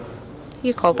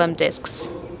 You call them disks.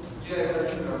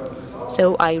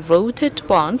 So I wrote it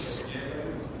once.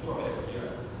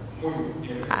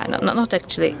 Not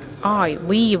actually,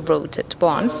 we wrote it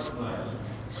once.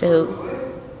 So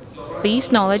this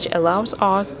knowledge allows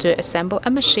us to assemble a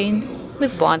machine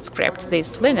with one script.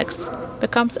 This Linux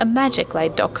becomes a magic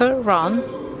like Docker run.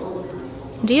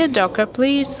 Dear Docker,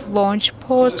 please launch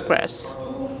Postgres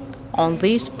on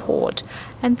this port,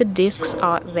 and the disks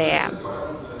are there.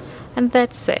 And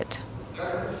that's it.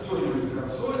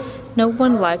 No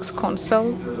one likes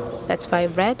console. That's why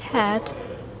Red Hat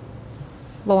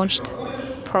launched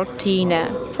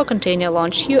Protina. For container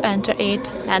launch, you enter it,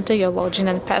 enter your login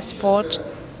and password.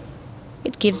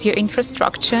 It gives you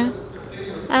infrastructure,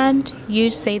 and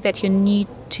you say that you need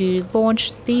to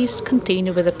launch this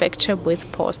container with a picture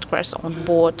with Postgres on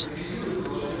board.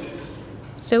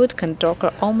 So it can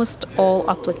Docker almost all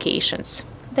applications.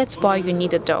 That's why you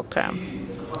need a Docker.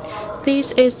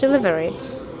 This is delivery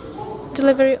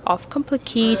of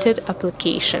complicated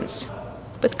applications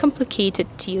with complicated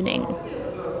tuning.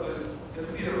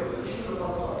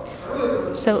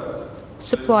 So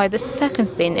supply. The second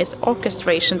thing is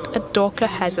orchestration. A Docker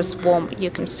has a swarm, you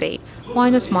can say,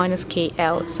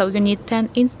 --KL. So you need 10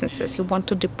 instances. You want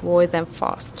to deploy them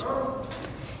fast.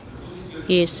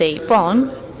 You say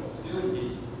run.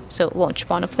 So launch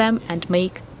one of them and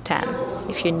make 10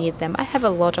 if you need them. I have a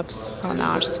lot of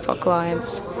sonars for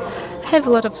clients. I have a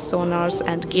lot of sonars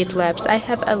and GitLabs. I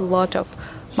have a lot of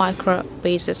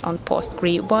microbases on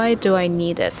Postgres. Why do I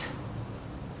need it?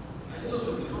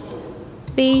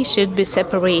 They should be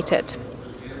separated.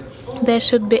 There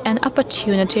should be an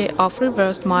opportunity of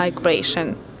reverse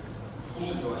migration.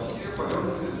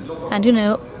 And you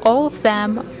know, all of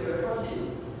them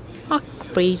are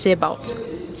crazy about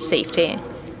safety.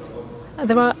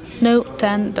 There are no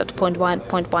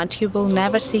 10.1.1. You will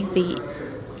never see the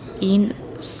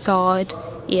inside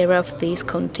area of this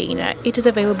container. It is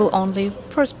available only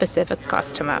for a specific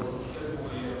customer.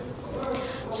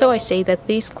 So I say that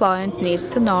this client needs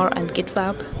Sonar and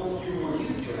GitLab.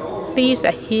 These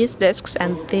are his disks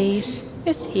and this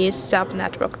is his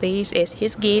subnetwork. This is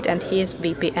his gate and his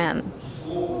VPN.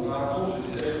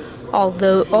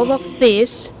 Although all of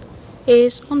this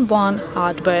is on one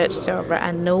hardware server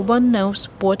and no one knows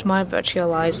what my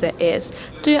virtualizer is.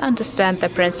 Do you understand the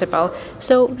principle?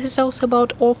 So this is also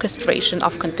about orchestration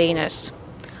of containers.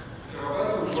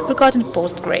 Regarding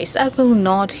Postgres, I will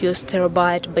not use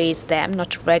terabyte base there. I'm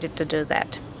not ready to do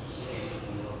that.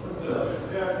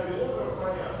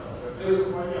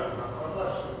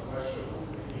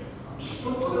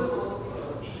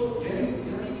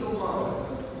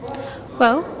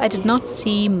 I did not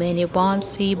see many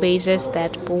 1C bases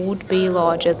that would be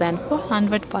larger than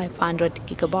 400-500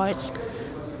 gigabytes.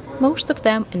 Most of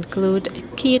them include a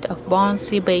kit of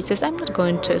 1C bases. I'm not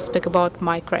going to speak about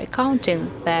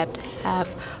micro-accounting that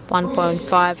have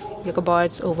 1.5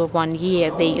 gigabytes over 1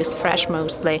 year. They use fresh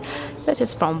mostly. That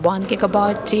is from 1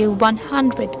 gigabyte till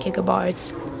 100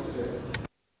 gigabytes.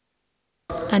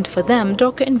 And for them,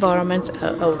 Docker environments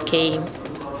are okay.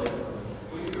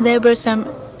 There were some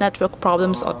network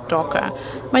problems on Docker,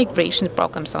 migration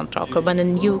problems on Docker when a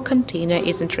new container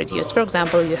is introduced. For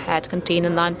example, you had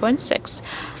container 9.6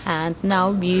 and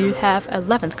now you have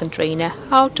 11th container.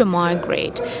 How to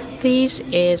migrate? This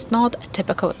is not a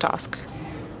typical task.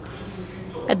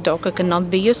 A Docker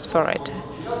cannot be used for it.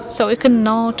 So you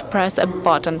cannot press a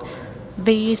button.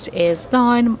 This is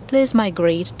 9, please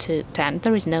migrate to 10.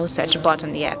 There is no such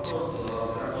button yet.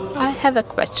 I have a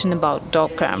question about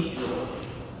Docker.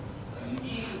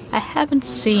 I haven't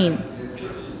seen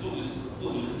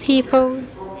people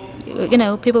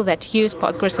that use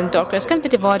Postgres and Dockers can be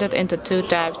divided into two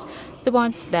types. The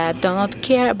ones that do not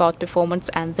care about performance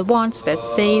and the ones that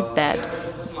say that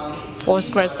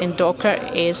Postgres in Docker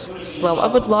is slow. I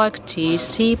would like to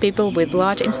see people with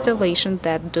large installation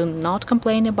that do not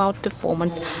complain about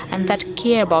performance and that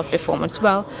care about performance.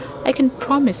 Well, I can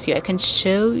promise you, I can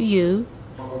show you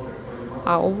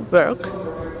our work.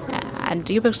 And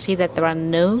you will see that there are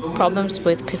no problems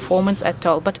with performance at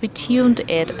all, but we tuned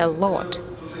it a lot.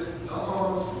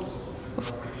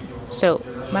 So,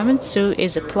 Maman2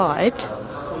 is applied,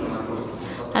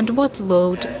 and what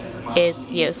load is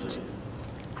used?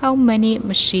 How many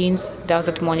machines does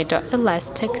it monitor?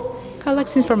 Elastic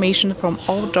collects information from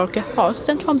all Docker hosts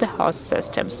and from the host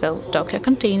system, so Docker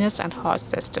containers and host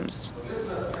systems.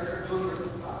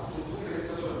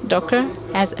 Docker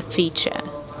as a feature.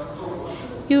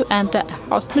 You enter a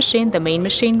host machine, the main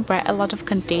machine, where a lot of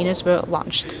containers were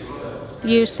launched.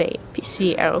 You say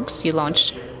PC args, you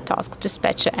launch task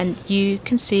dispatcher, and you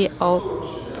can see all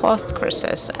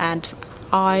Postgres, and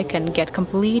I can get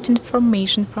complete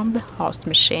information from the host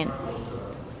machine.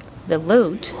 The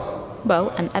load,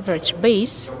 well, an average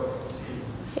base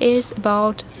is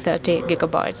about 30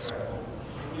 gigabytes.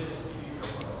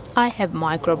 I have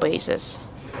micro bases.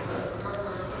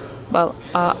 Well,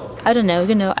 I don't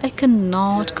know, I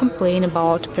cannot complain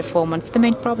about performance. The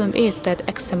main problem is that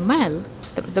XML,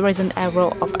 there is an error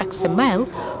of XML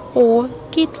or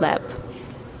GitLab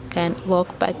can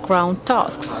log background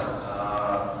tasks.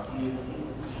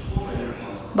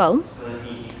 Well,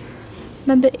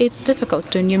 maybe it's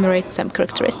difficult to enumerate some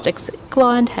characteristics.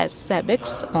 Client has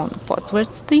Zabbix on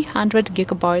Postgres 300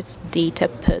 gigabytes data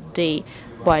per day.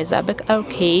 Why Zabbix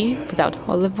okay without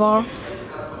Holyvar?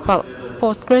 Well,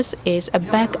 Postgres is a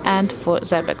backend for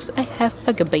Zabbix. I have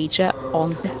Pagabaja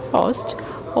on the host.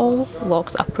 All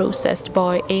logs are processed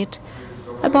by it.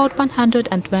 About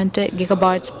 120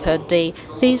 gigabytes per day.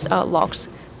 These are logs.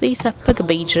 These are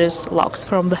Pagabaja's logs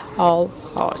from the whole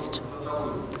host,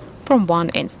 from one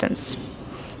instance.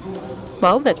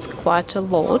 Well, that's quite a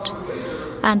lot.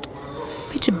 And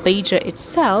Pagabaja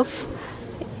itself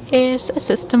is a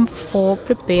system for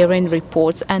preparing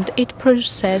reports, and it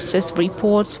processes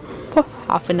reports for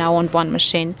half an hour on one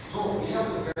machine.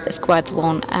 It's quite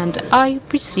long, and I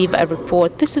receive a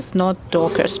report. This is not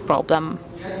Docker's problem.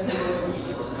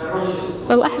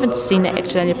 Well, I haven't seen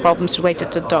actually any problems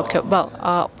related to Docker. Well,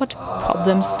 what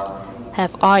problems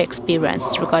have I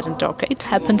experienced regarding Docker? It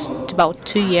happened about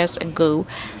 2 years ago.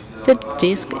 The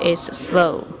disk is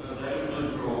slow.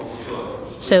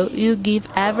 So you give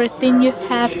everything you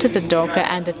have to the Docker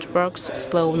and it works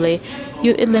slowly.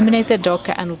 You eliminate the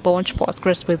Docker and launch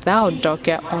Postgres without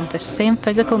Docker on the same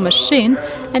physical machine,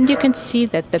 and you can see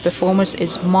that the performance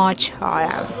is much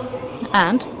higher.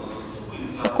 And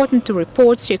according to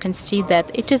reports, you can see that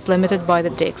it is limited by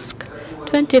the disk.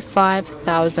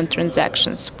 25,000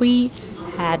 transactions. We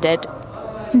had it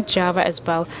in Java as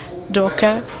well.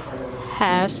 Docker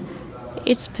has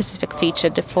its specific feature,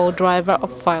 default driver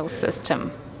of file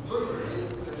system.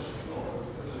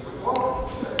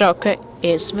 Docker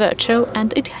is virtual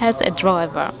and it has a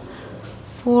driver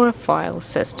for a file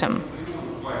system.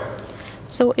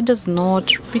 So it does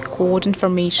not record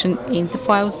information in the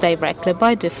files directly.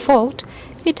 By default,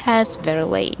 it has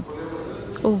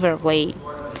overlay.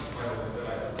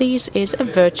 This is a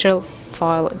virtual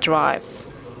file drive.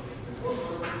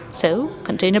 So,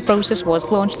 container process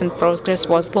was launched and Postgres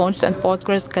was launched, and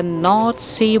Postgres cannot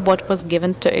see what was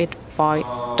given to it by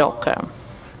Docker.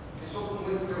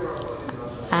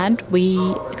 And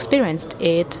we experienced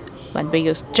it when we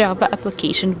used Java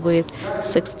application with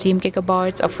 16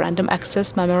 gigabytes of random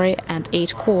access memory and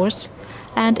 8 cores,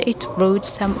 and it wrote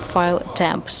some file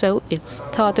temp, so it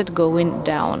started going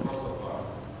down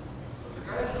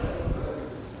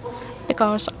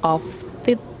because of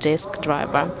the disk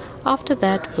driver. After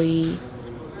that, we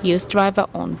used driver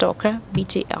on Docker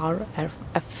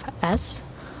btrfs,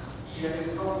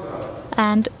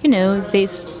 and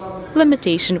this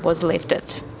limitation was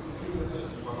lifted.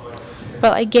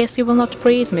 Well, I guess you will not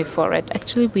praise me for it.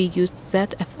 Actually, we used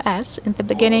ZFS in the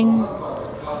beginning,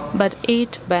 but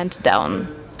it went down.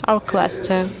 Our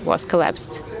cluster was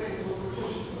collapsed.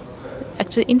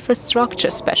 Actually, infrastructure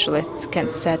specialists can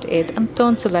set it.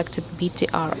 Anton selected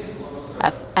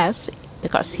btrfs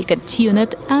because he can tune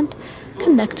it and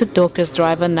connected Docker's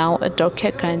driver. Now a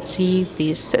Docker can see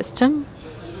this system.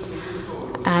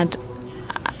 And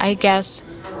I guess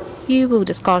you will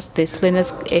discuss these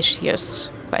Linux issues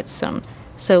quite soon.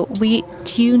 So we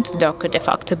tuned Docker de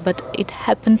facto, but it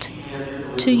happened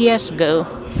 2 years ago.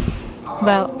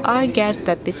 Well, I guess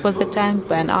that this was the time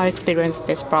when I experienced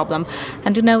this problem.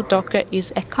 And Docker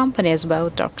is a company as well,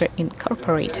 Docker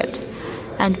Incorporated.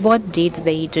 And what did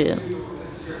they do?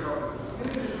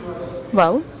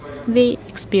 Well, they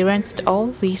experienced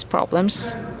all these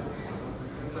problems,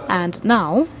 and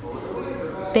now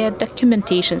their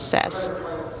documentation says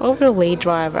overlay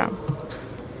driver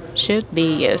should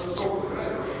be used.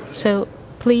 So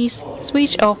please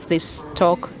switch off this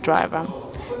stock driver.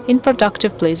 In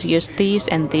productive, please use these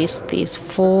and these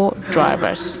 4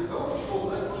 drivers,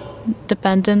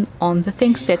 depending on the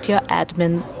things that your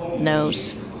admin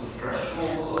knows.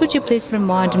 Could you please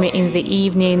remind me in the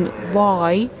evening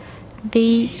why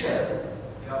they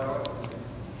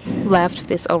left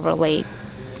this overlay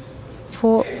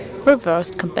for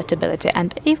reversed compatibility?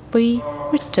 And if we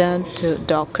return to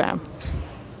Docker,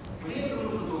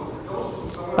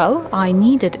 well, I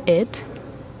needed it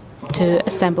to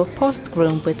assemble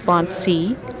Postgres with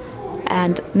 1C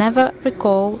and never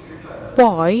recall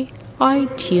why I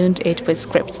tuned it with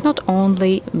scripts. Not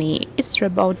only me, it's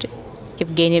about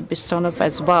Evgeny Bessonov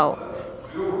as well.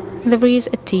 There is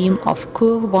a team of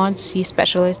cool 1C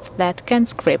specialists that can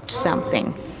script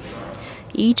something.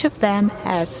 Each of them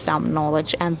has some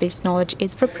knowledge, and this knowledge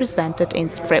is represented in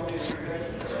scripts.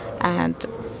 And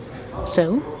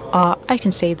so I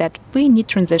can say that we need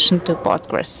transition to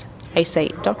Postgres. I say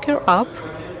Docker up.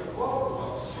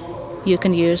 You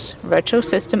can use virtual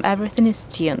system, everything is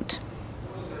tuned.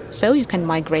 So you can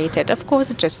migrate it. Of course,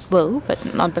 it's just slow,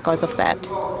 but not because of that.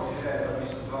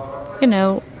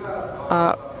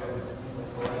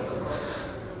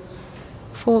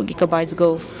 4 gigabytes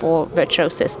go for virtual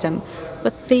system,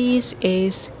 but this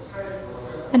is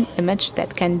an image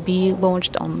that can be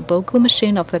launched on local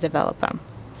machine of the developer.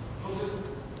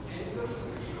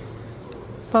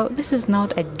 Well, this is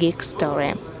not a geek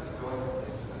story.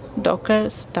 Docker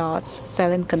starts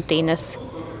selling containers.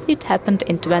 It happened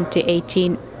in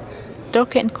 2018.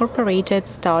 Docker Incorporated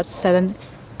starts selling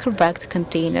correct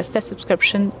containers. The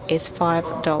subscription is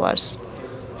 $5.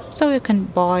 So you can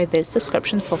buy this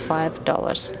subscription for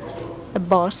 $5. A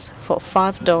boss for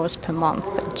 $5 per month,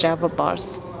 a Java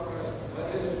boss.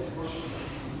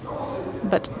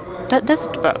 But does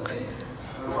it work?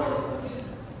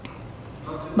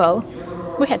 Well,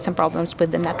 we had some problems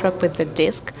with the network, with the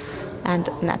disk and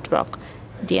network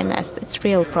DNS. It's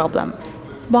real problem.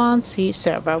 1C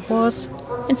server was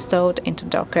installed into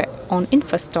Docker on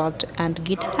Infrastructure and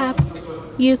GitHub.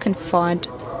 You can find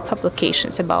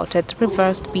publications about it,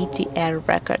 reversed BTR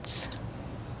records.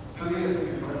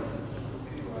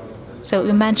 So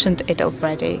you mentioned it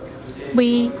already.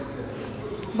 We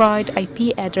write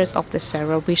IP address of the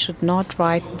server. We should not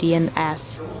write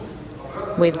DNS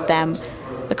with them,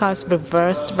 because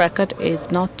reversed record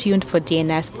is not tuned for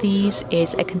DNS. This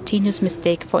is a continuous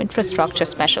mistake for infrastructure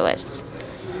specialists.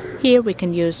 Here we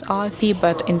can use IP,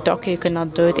 but in Docker you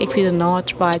cannot do it. If you do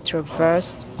not write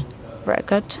reversed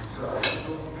record,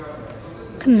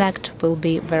 connect will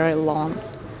be very long.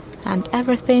 And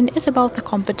everything is about the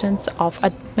competence of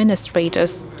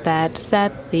administrators that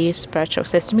set this virtual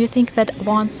system. You think that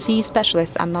 1C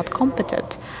specialists are not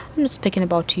competent. I'm not speaking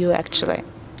about you, actually.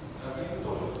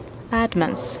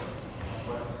 Admins.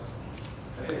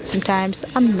 Sometimes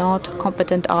I'm not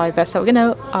competent either. So,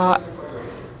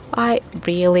 I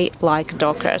really like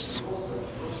Dockers,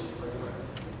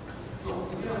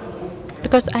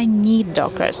 because I need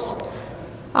Dockers.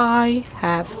 I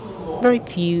have very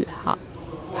few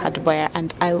hardware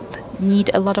and I need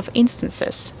a lot of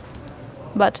instances.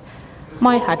 But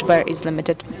my hardware is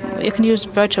limited. You can use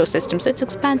virtual systems. It's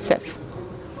expensive.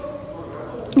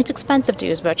 It's expensive to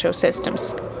use virtual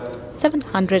systems.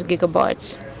 700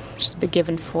 gigabytes. should be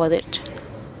given for it.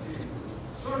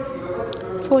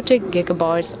 40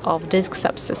 gigabytes of disk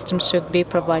subsystem should be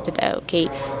provided. Okay,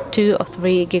 2 or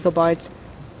 3 gigabytes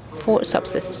for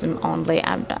subsystem only.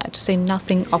 I'm to say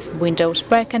nothing of Windows.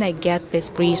 Where can I get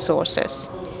these resources?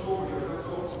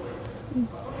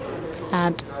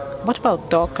 And what about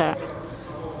Docker?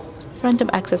 Random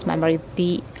access memory.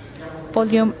 The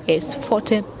volume is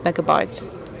 40 megabytes.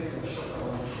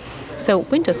 So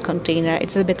Windows container,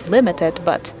 it's a bit limited,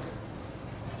 but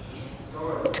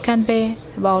it can be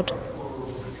about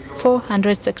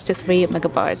 463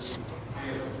 megabytes.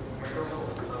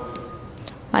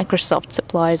 Microsoft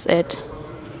supplies it.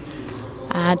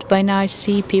 And by now I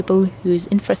see people whose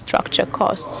infrastructure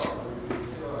costs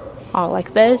are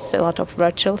like this, a lot of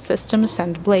virtual systems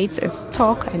and blades in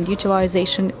stock, and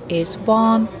utilization is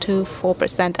 1 to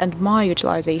 4%, and my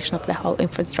utilization of the whole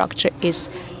infrastructure is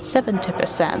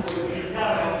 70%.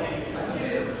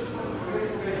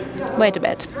 Wait a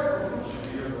bit.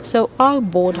 So I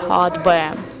bought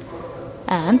hardware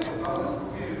and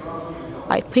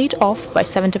I paid off by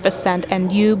 70%,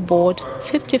 and you bought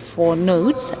 54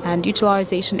 nodes and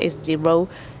utilization is 0.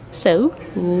 So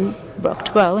who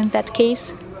worked well in that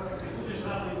case?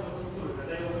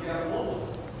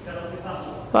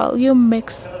 Well, you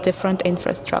mix different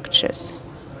infrastructures.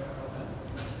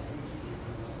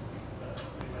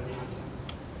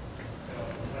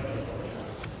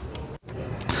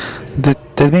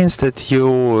 That means that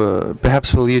you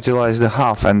perhaps will utilize the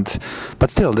half,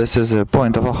 but still, this is a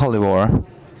point of a holy war.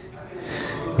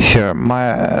 Sure,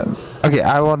 okay,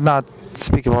 I will not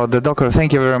speak about the Docker.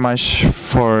 Thank you very much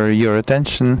for your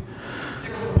attention.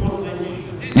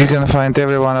 You can find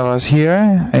every one of us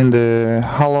here in the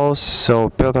hollows, so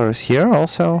Piotr is here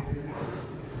also.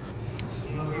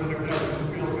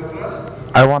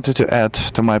 I wanted to add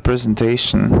to my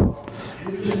presentation.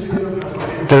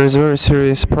 There is a very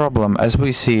serious problem, as we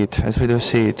do see it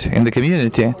in the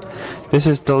community. This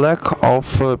is the lack of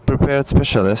prepared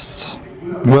specialists,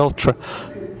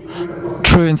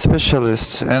 trained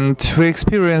specialists, and we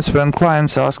experience when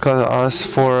clients ask us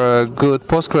for a good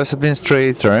Postgres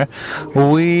administrator,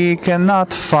 we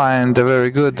cannot find a very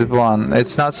good one.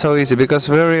 It's not so easy, because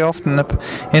very often the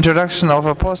introduction of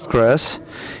a Postgres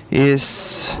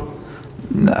is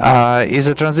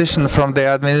a transition from the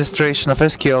administration of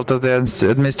SQL to the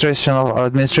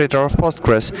administrator of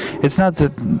Postgres. It's not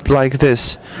like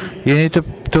this. You need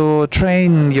to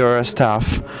train your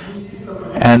staff,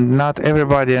 and not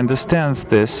everybody understands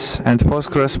this. And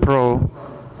Postgres Pro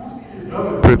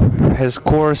has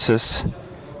courses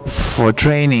for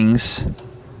trainings.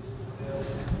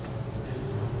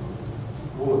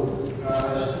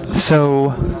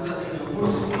 So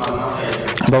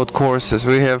about courses,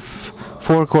 we have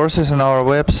 4 courses on our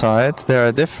website. They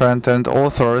are different, and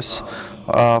authors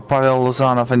Pavel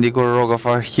Luzanov and Igor Rogov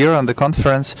are here on the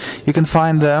conference. You can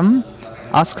find them,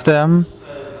 ask them,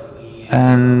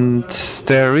 and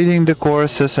they're reading the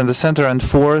courses, and the Center and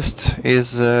Forest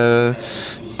is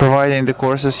providing the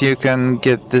courses. You can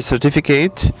get the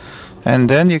certificate, and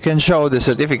then you can show the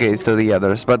certificate to the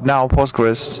others. But now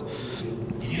Postgres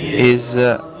is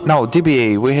no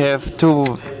DBA. We have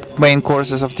 2 main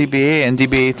courses of DBA and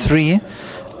DBA 3,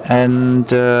 and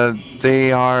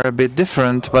they are a bit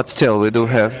different, but still we do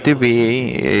have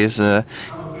DBA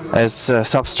as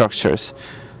substructures.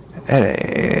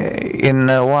 In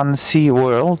 1C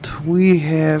world, we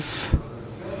have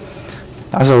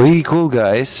we cool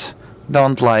guys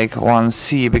don't like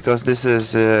 1C, because this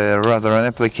is rather an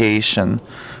application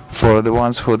for the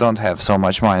ones who don't have so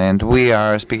much money, and we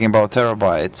are speaking about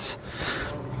terabytes.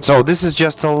 So this is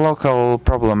just a local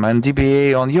problem, and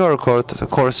DBA on your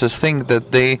courses think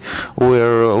that they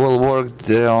will work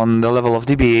on the level of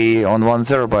DBA on 1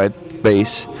 terabyte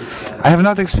base. I have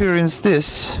not experienced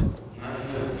this,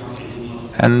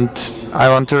 and I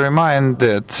want to remind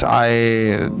that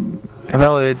I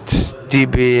evaluate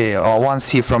DBA or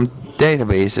 1C from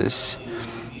databases.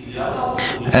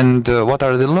 And what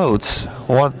are the loads?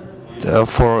 What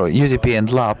for UDP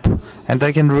and LAP? And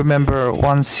I can remember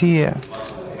 1C,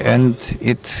 and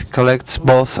it collects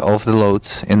both of the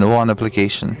loads in one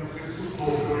application.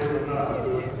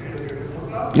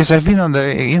 Yes, I've been on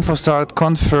the InfoStart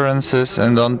conferences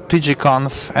and on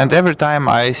PGConf, and every time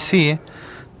I see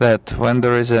that when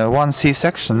there is a 1C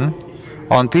section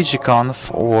on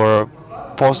PGConf or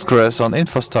Postgres on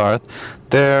InfoStart,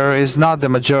 there is not the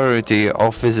majority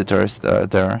of visitors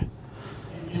there.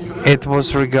 It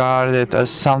was regarded as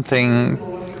something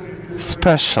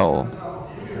special.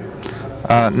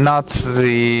 Not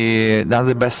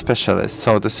the best specialist,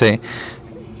 so to say,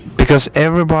 because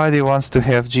everybody wants to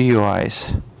have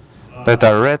GUIs that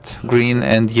are red, green,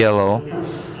 and yellow,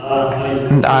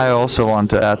 And I also want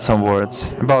to add some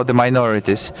words about the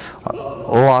minorities.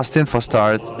 Last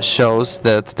InfoStart shows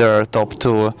that there are top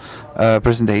two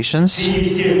presentations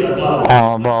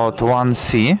about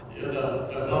 1C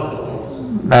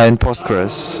in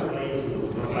Postgres.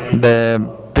 The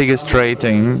biggest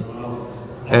rating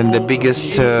and the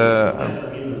biggest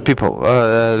people.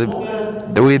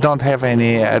 We don't have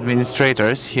any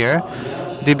administrators here.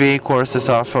 DBA courses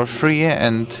are for free,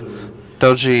 and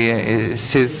Toji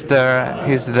sits there.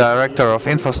 He's the director of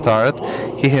InfoStart.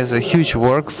 He has a huge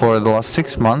work for the last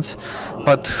 6 months.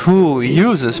 But who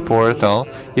uses portal?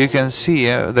 You can see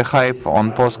the hype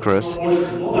on Postgres.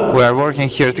 We are working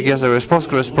here together with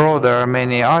Postgres Pro. There are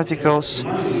many articles.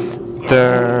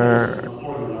 There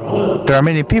are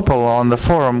many people on the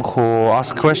forum who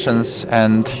ask questions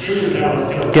and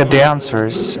get the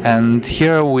answers. And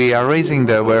here we are raising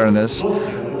the awareness.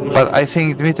 But I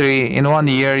think, Dmitry, in 1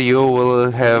 year you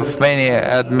will have many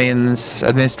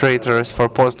administrators for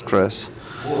Postgres.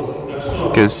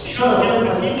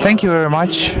 Thank you very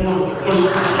much.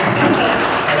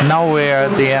 Now we're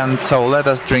at the end, so let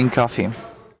us drink coffee.